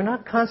relaxation. We're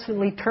not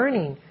constantly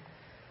turning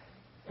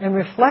and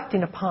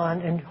reflecting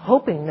upon and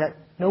hoping that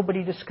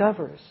nobody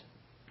discovers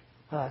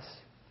us.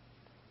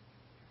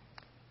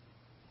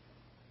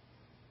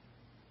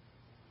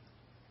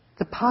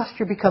 The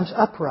posture becomes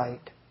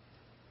upright.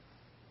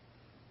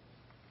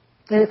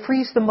 And it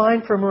frees the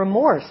mind from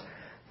remorse,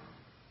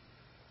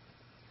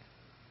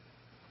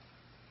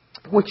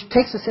 which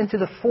takes us into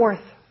the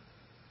fourth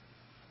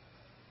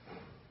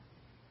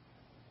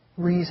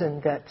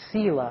reason that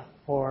sila,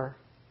 or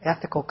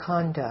ethical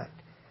conduct,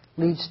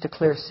 leads to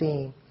clear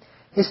seeing,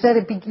 is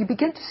that you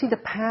begin to see the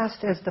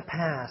past as the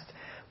past.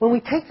 When we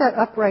take that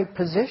upright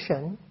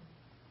position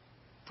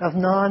of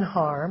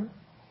non-harm,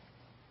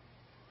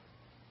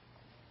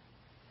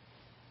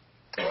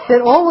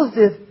 then all of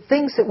the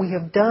things that we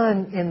have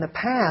done in the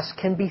past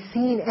can be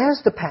seen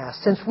as the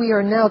past, since we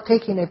are now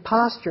taking a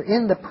posture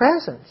in the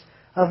presence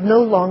of no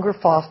longer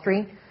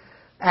fostering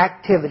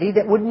activity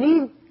that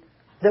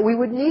we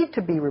would need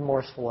to be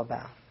remorseful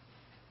about.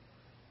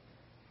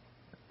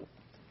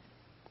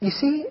 You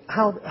see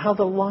how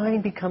the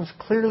line becomes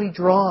clearly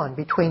drawn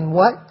between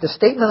the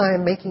statement I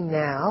am making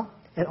now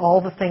and all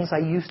the things I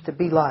used to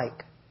be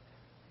like.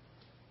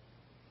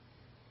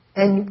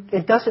 And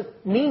it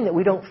doesn't mean that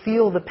we don't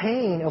feel the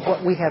pain of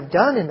what we have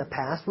done in the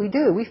past. We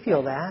do. We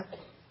feel that.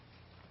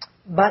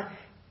 But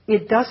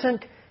it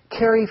doesn't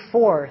carry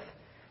forth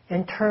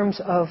in terms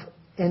of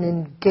an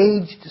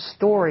engaged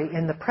story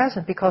in the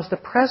present, because the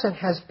present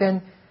has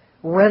been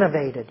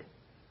renovated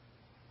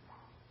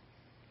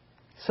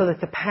so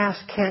that the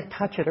past can't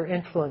touch it or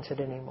influence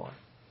it anymore.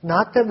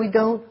 Not that we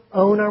don't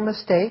own our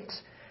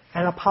mistakes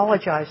and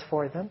apologize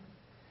for them,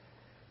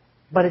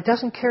 but it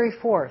doesn't carry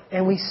forth.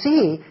 And we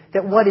see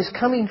that what is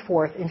coming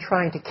forth in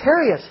trying to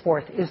carry us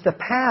forth is the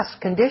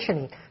past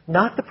conditioning,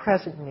 not the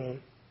present me,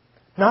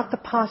 not the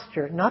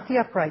posture, not the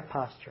upright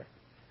posture.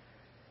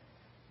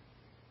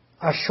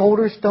 Our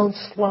shoulders don't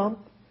slump.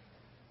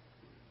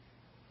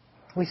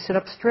 We sit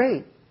up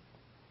straight.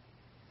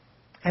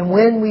 And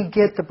when we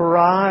get the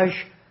barrage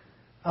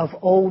of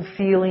old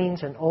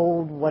feelings and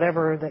old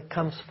whatever that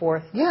comes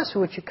forth, yes,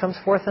 which it comes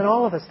forth in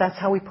all of us, that's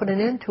how we put an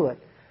end to it.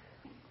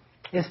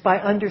 Is by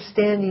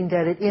understanding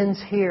that it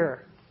ends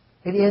here.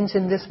 It ends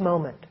in this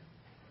moment.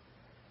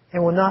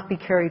 And will not be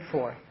carried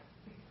forth.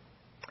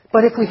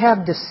 But if we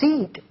have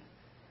deceit,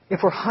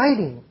 if we're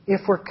hiding,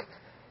 if we're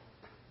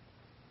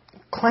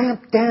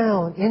clamped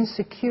down,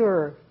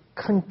 insecure,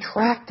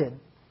 contracted,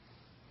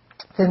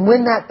 then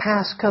when that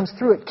past comes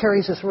through, it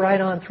carries us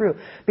right on through.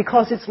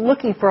 Because it's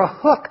looking for a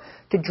hook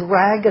to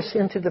drag us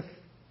into the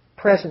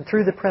present,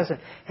 through the present.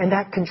 And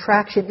that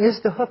contraction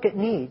is the hook it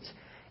needs,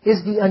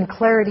 is the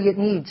unclarity it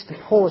needs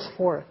to pull us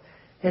forth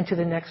into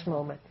the next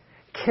moment.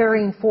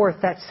 Carrying forth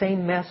that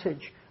same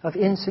message of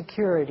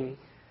insecurity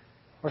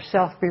or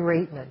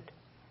self-beratement.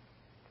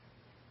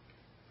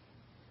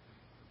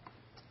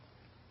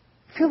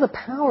 Feel the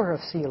power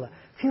of Sila.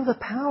 Feel the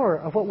power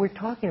of what we're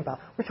talking about.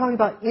 We're talking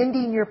about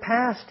ending your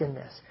past in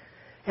this.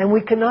 And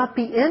we cannot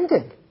be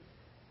ended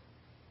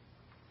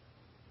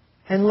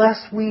unless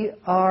we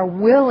are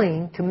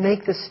willing to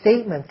make the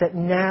statement that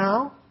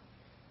now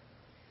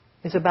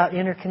is about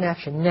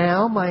interconnection.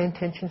 Now my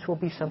intentions will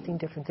be something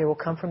different. They will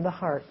come from the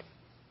heart.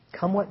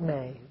 Come what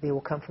may, they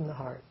will come from the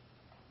heart.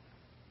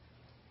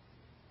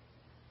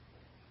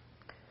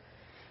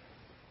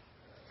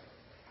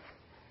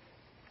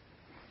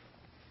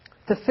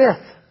 The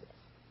fifth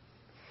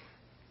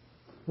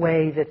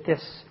way that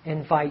this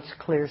invites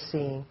clear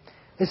seeing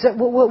is that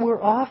what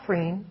we're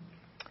offering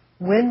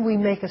when we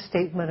make a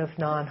statement of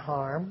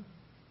non-harm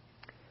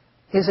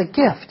is a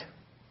gift,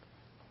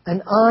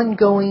 an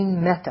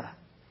ongoing metta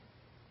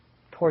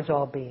towards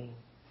all being.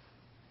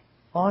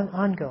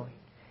 Ongoing.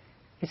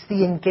 It's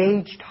the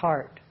engaged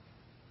heart,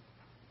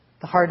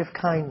 the heart of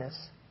kindness.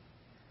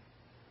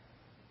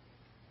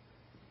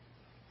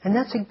 And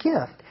that's a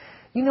gift.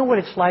 You know what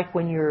it's like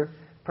when you're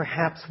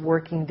perhaps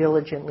working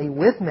diligently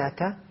with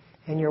metta,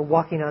 and you're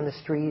walking on the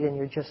street and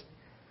you're just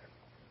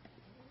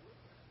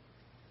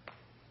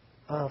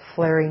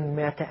flaring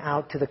metta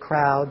out to the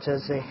crowds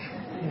as they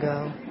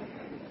go.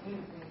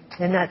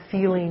 And that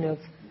feeling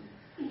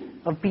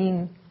of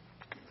being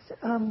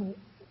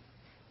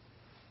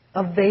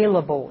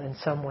available in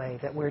some way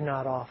that we're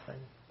not often.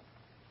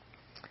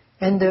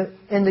 And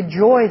the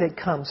joy that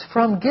comes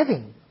from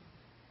giving.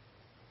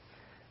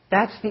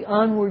 That's the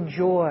onward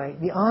joy,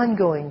 the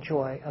ongoing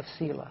joy of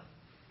Sila.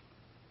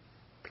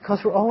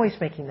 Because we're always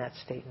making that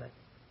statement.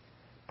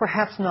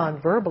 Perhaps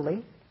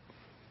non-verbally,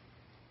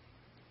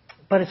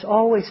 but it's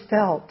always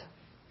felt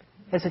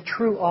as a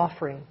true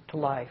offering to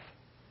life,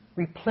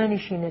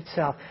 replenishing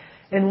itself.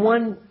 And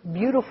one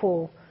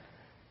beautiful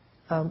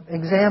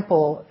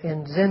example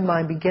in Zen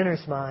mind,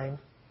 beginner's mind,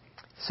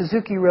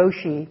 Suzuki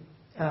Roshi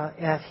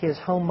at his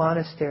home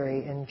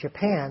monastery in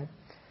Japan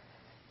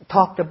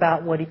talked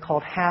about what he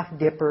called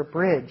Half-Dipper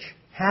Bridge.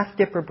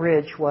 Half-Dipper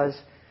Bridge was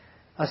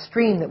a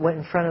stream that went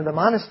in front of the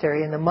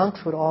monastery, and the monks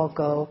would all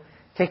go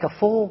take a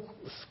full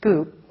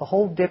scoop, a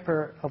whole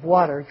dipper of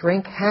water,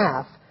 drink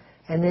half,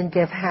 and then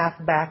give half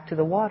back to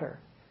the water.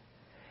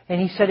 And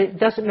he said it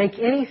doesn't make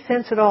any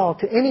sense at all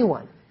to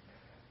anyone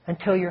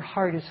until your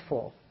heart is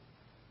full.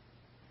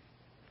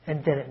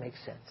 And then it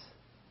makes sense.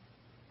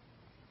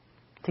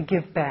 To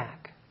give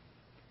back.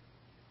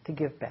 To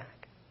give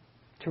back.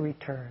 To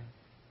return.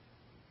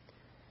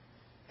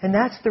 And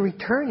that's the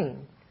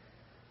returning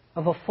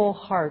of a full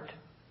heart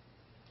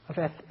of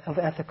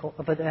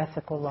an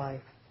ethical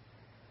life.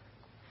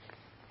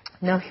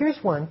 Now here's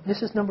one.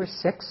 This is number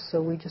 6,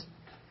 so we just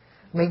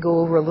may go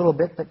over a little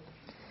bit, but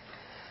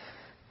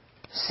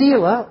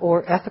Sila,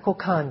 or ethical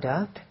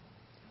conduct,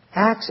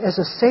 acts as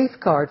a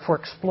safeguard for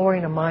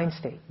exploring a mind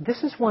state.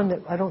 This is one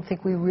that I don't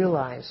think we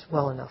realize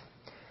well enough.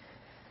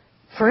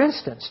 For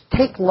instance,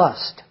 take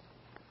lust.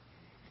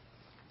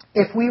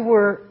 If we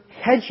were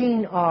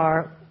hedging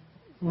our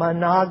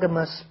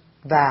monogamous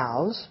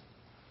vows,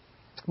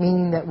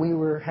 meaning that we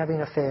were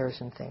having affairs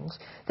and things,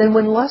 then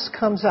when lust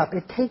comes up,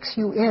 it takes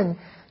you in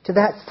to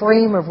that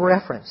frame of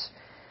reference.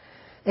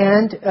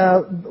 And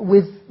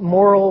with a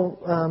moral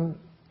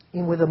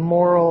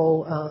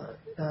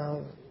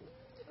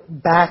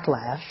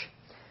backlash,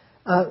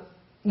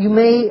 you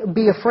may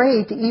be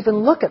afraid to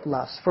even look at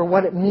lust for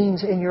what it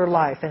means in your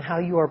life and how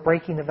you are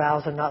breaking the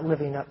vows and not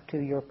living up to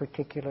your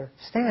particular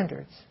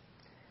standards.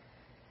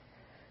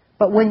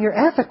 But when you're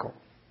ethical,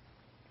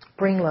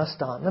 bring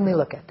lust on. Let me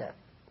look at that.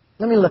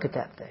 Let me look at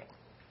that thing.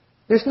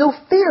 There's no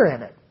fear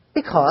in it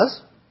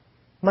because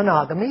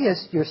monogamy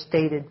is your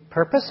stated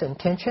purpose,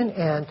 intention,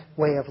 and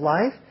way of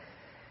life.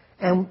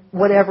 And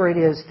whatever it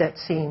is that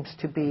seems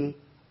to be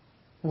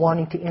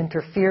wanting to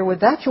interfere with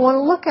that, you want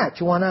to look at.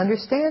 You want to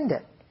understand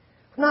it.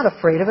 I'm not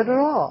afraid of it at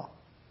all.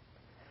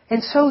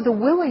 And so the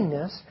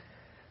willingness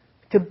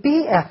to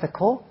be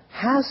ethical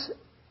has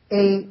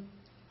a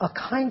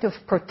kind of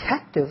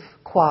protective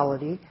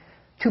quality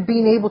to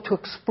being able to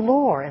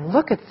explore and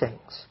look at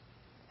things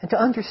and to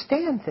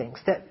understand things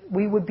that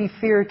we would be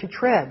feared to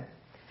tread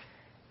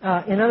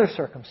in other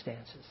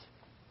circumstances.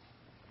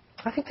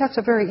 I think that's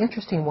a very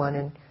interesting one,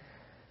 and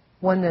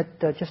one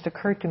that just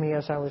occurred to me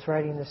as I was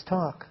writing this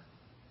talk.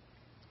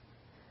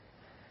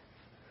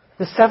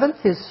 The seventh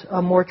is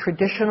a more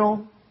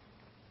traditional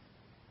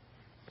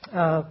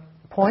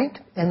point,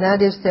 and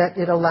that is that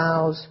it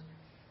allows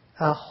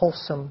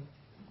wholesome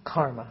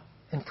karma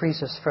and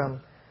frees us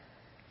from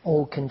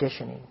old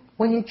conditioning.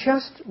 When you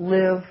just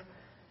live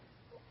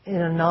in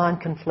a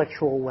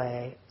non-conflictual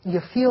way, you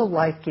feel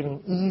life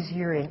getting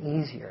easier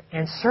and easier,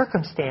 and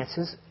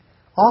circumstances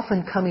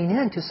often coming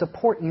in to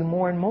support you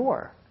more and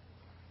more.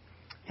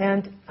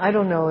 And I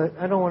don't know,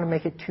 I don't want to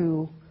make it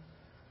too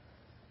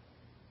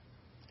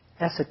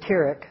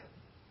esoteric,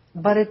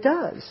 but it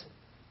does.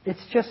 It's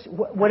just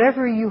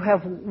whatever you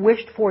have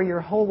wished for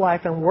your whole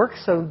life and worked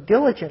so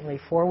diligently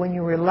for, when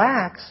you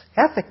relax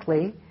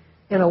ethically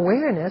in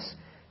awareness,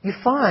 you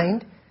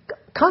find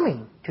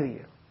coming to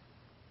you.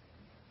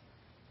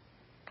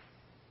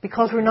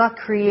 Because we're not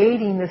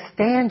creating the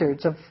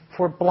standards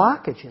for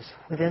blockages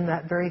within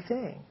that very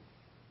thing.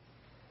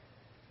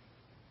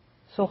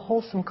 So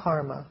wholesome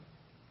karma.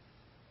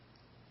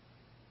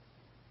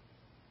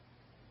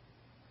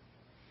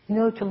 You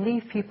know, to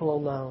leave people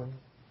alone.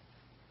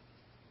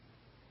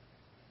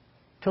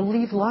 To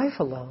leave life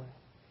alone.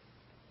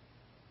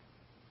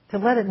 To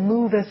let it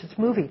move as it's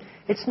moving.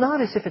 It's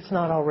not as if it's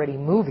not already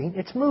moving.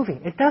 It's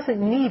moving. It doesn't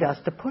need us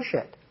to push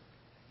it.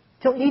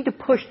 You don't need to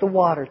push the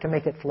water to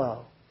make it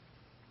flow.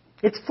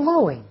 It's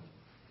flowing.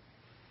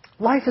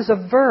 Life is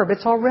a verb.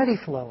 It's already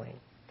flowing.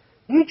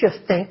 You just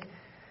think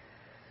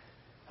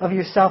of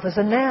yourself as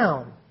a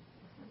noun.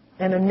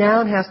 And a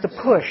noun has to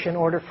push in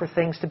order for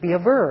things to be a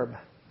verb.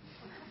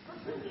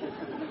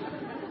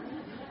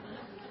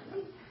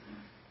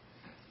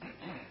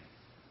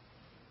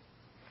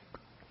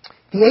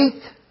 The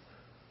eighth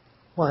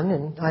one,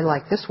 and I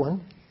like this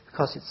one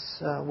because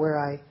it's where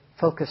I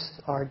focus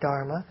our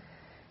Dharma,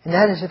 and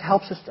that is it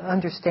helps us to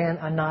understand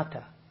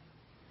anatta.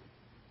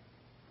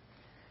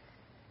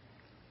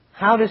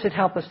 How does it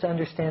help us to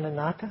understand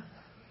anatta?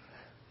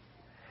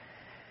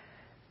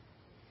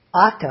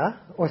 Atta,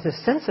 or the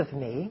sense of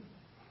me,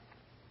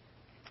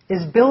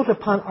 is built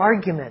upon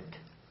argument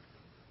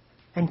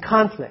and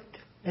conflict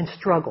and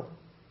struggle.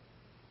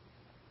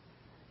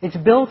 It's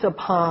built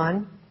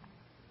upon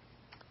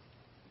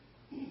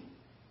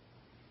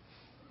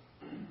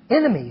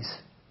enemies,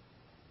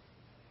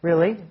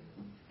 really.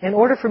 In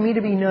order for me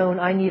to be known,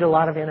 I need a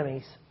lot of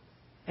enemies.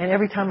 And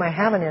every time I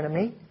have an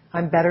enemy,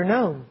 I'm better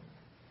known.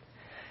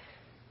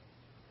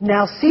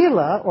 Now,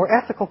 sila, or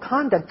ethical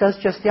conduct, does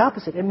just the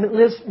opposite.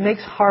 It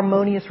makes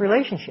harmonious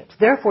relationships.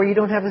 Therefore, you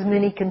don't have as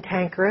many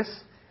cantankerous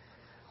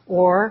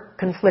or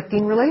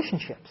conflicting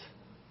relationships.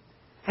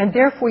 And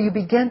therefore, you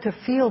begin to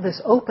feel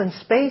this open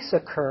space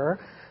occur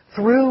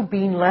through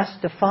being less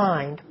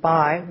defined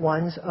by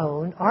one's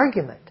own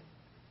argument.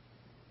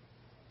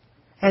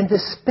 And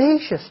this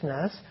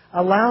spaciousness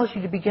allows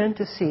you to begin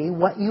to see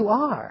what you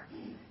are.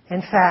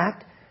 In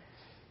fact,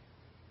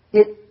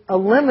 it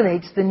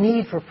eliminates the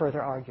need for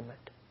further argument.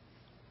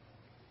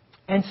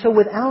 And so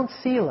without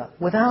sila,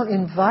 without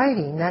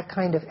inviting that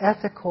kind of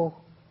ethical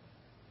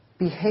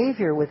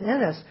behavior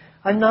within us,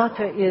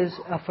 anatta is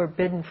a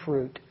forbidden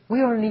fruit.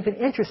 We aren't even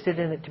interested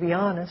in it, to be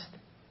honest.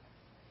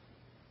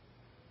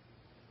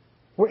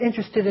 We're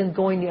interested in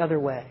going the other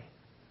way,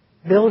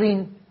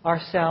 building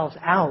ourselves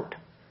out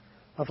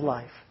of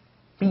life,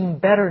 being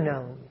better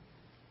known.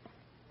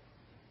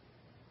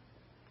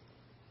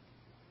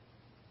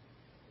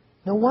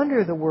 No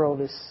wonder the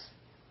world is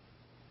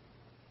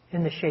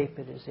in the shape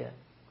it is in.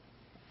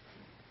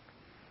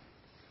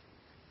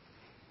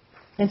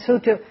 And so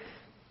to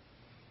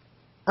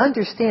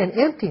understand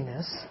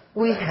emptiness,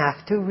 we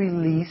have to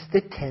release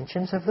the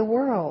tensions of the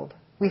world.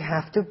 We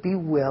have to be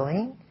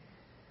willing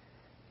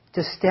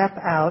to step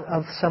out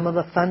of some of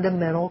the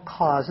fundamental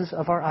causes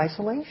of our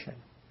isolation.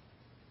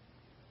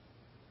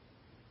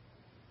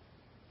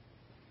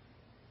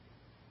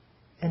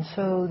 And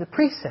so the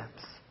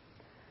precepts,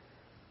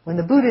 when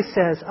the Buddha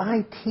says,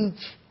 I teach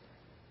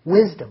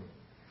wisdom,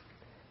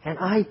 and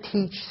I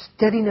teach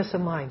steadiness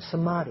of mind,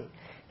 samadhi,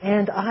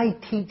 and I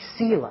teach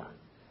sila,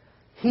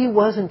 he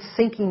wasn't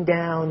sinking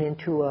down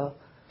into a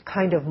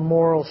kind of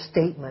moral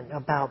statement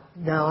about,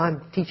 now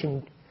I'm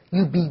teaching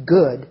you be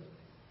good.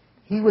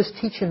 He was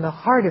teaching the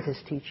heart of his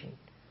teaching.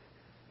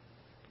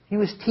 He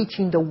was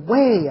teaching the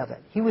way of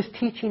it. He was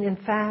teaching, in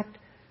fact,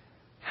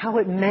 how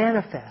it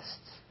manifests.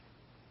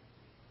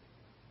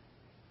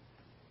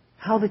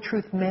 How the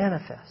truth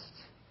manifests.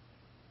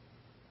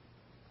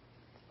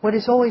 What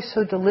is always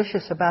so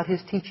delicious about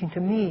his teaching to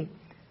me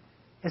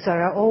is that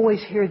I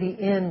always hear the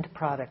end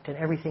product in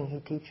everything he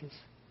teaches.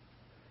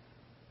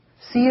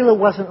 Sila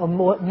wasn't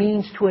a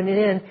means to an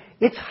end.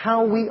 It's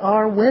how we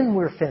are when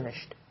we're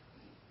finished.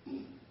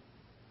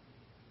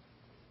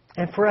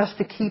 And for us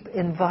to keep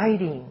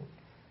inviting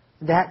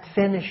that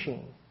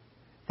finishing,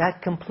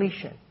 that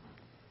completion,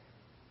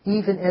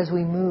 even as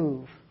we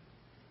move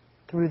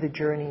through the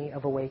journey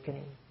of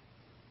awakening.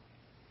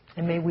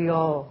 And may we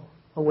all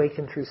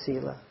awaken through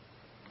Sila.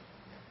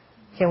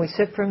 Can we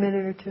sit for a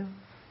minute or two?